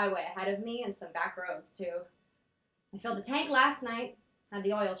 miles of highway ahead of me and some back roads too. I filled the tank last night, had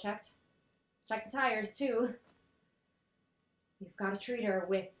the oil checked. Checked the tires too. You've got to treat her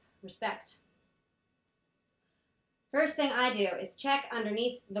with respect. First thing I do is check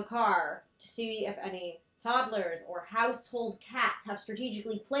underneath the car to see if any toddlers or household cats have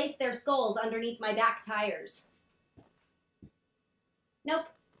strategically placed their skulls underneath my back tires. Nope.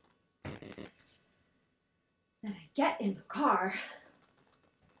 Then I get in the car.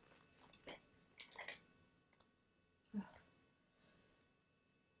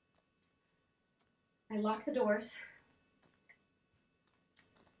 I lock the doors.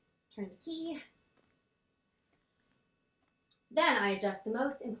 Turn the key. Then I adjust the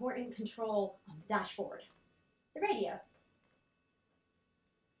most important control on the dashboard, the radio.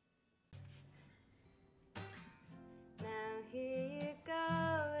 Now here you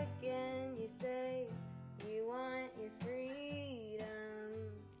go again, you say you want your freedom.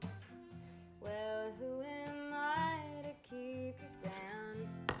 Well,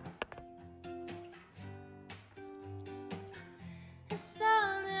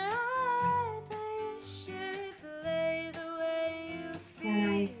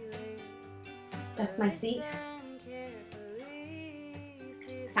 Adjust my seat.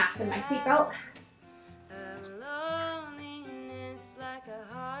 Fasten my seatbelt.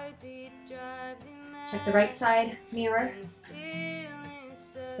 Check the right side mirror.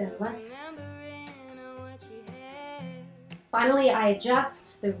 Then left. Finally, I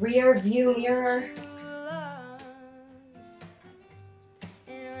adjust the rear view mirror.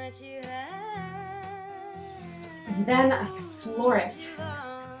 And then I floor it.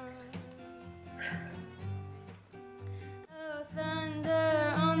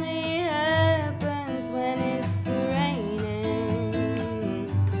 Thunder only happens when it's raining.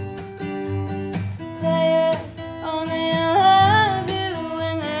 Players only love you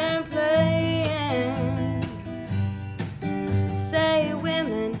when they're playing. Say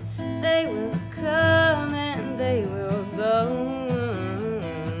women, they will come and they will go.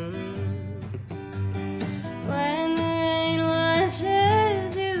 When the rain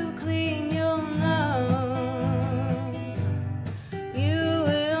washes you clean, you'll know. You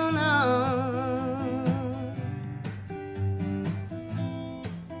will know.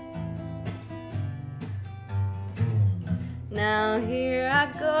 Now here I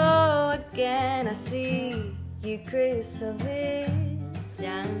go again. I see you crystal visions.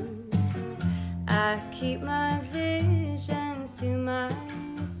 I keep my visions to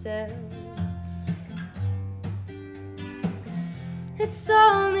myself. It's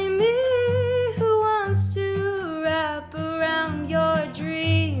only me who wants to wrap around your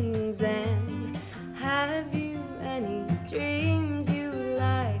dreams. And have you any dreams you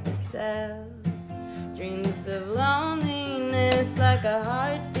like to sell? Dreams of loneliness like a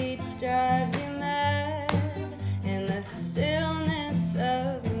heartbeat drives you mad. In the stillness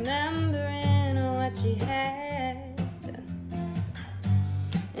of remembering what you had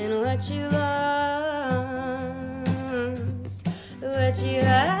and what you lost, what you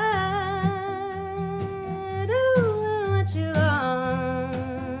had, ooh, and what you lost.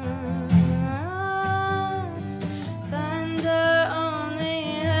 Thunder only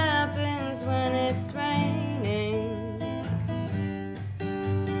happens when it's raining.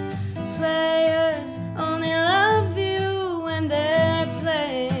 Players only love you when they're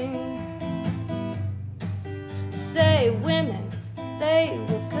playing. Say women, they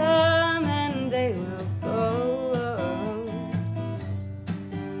will come and they will go.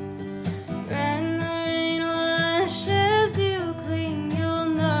 When the rain washes you clean, you'll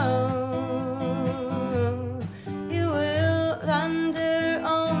know. You will. Thunder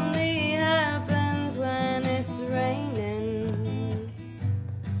only happens when it's raining.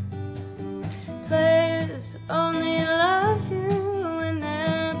 Players only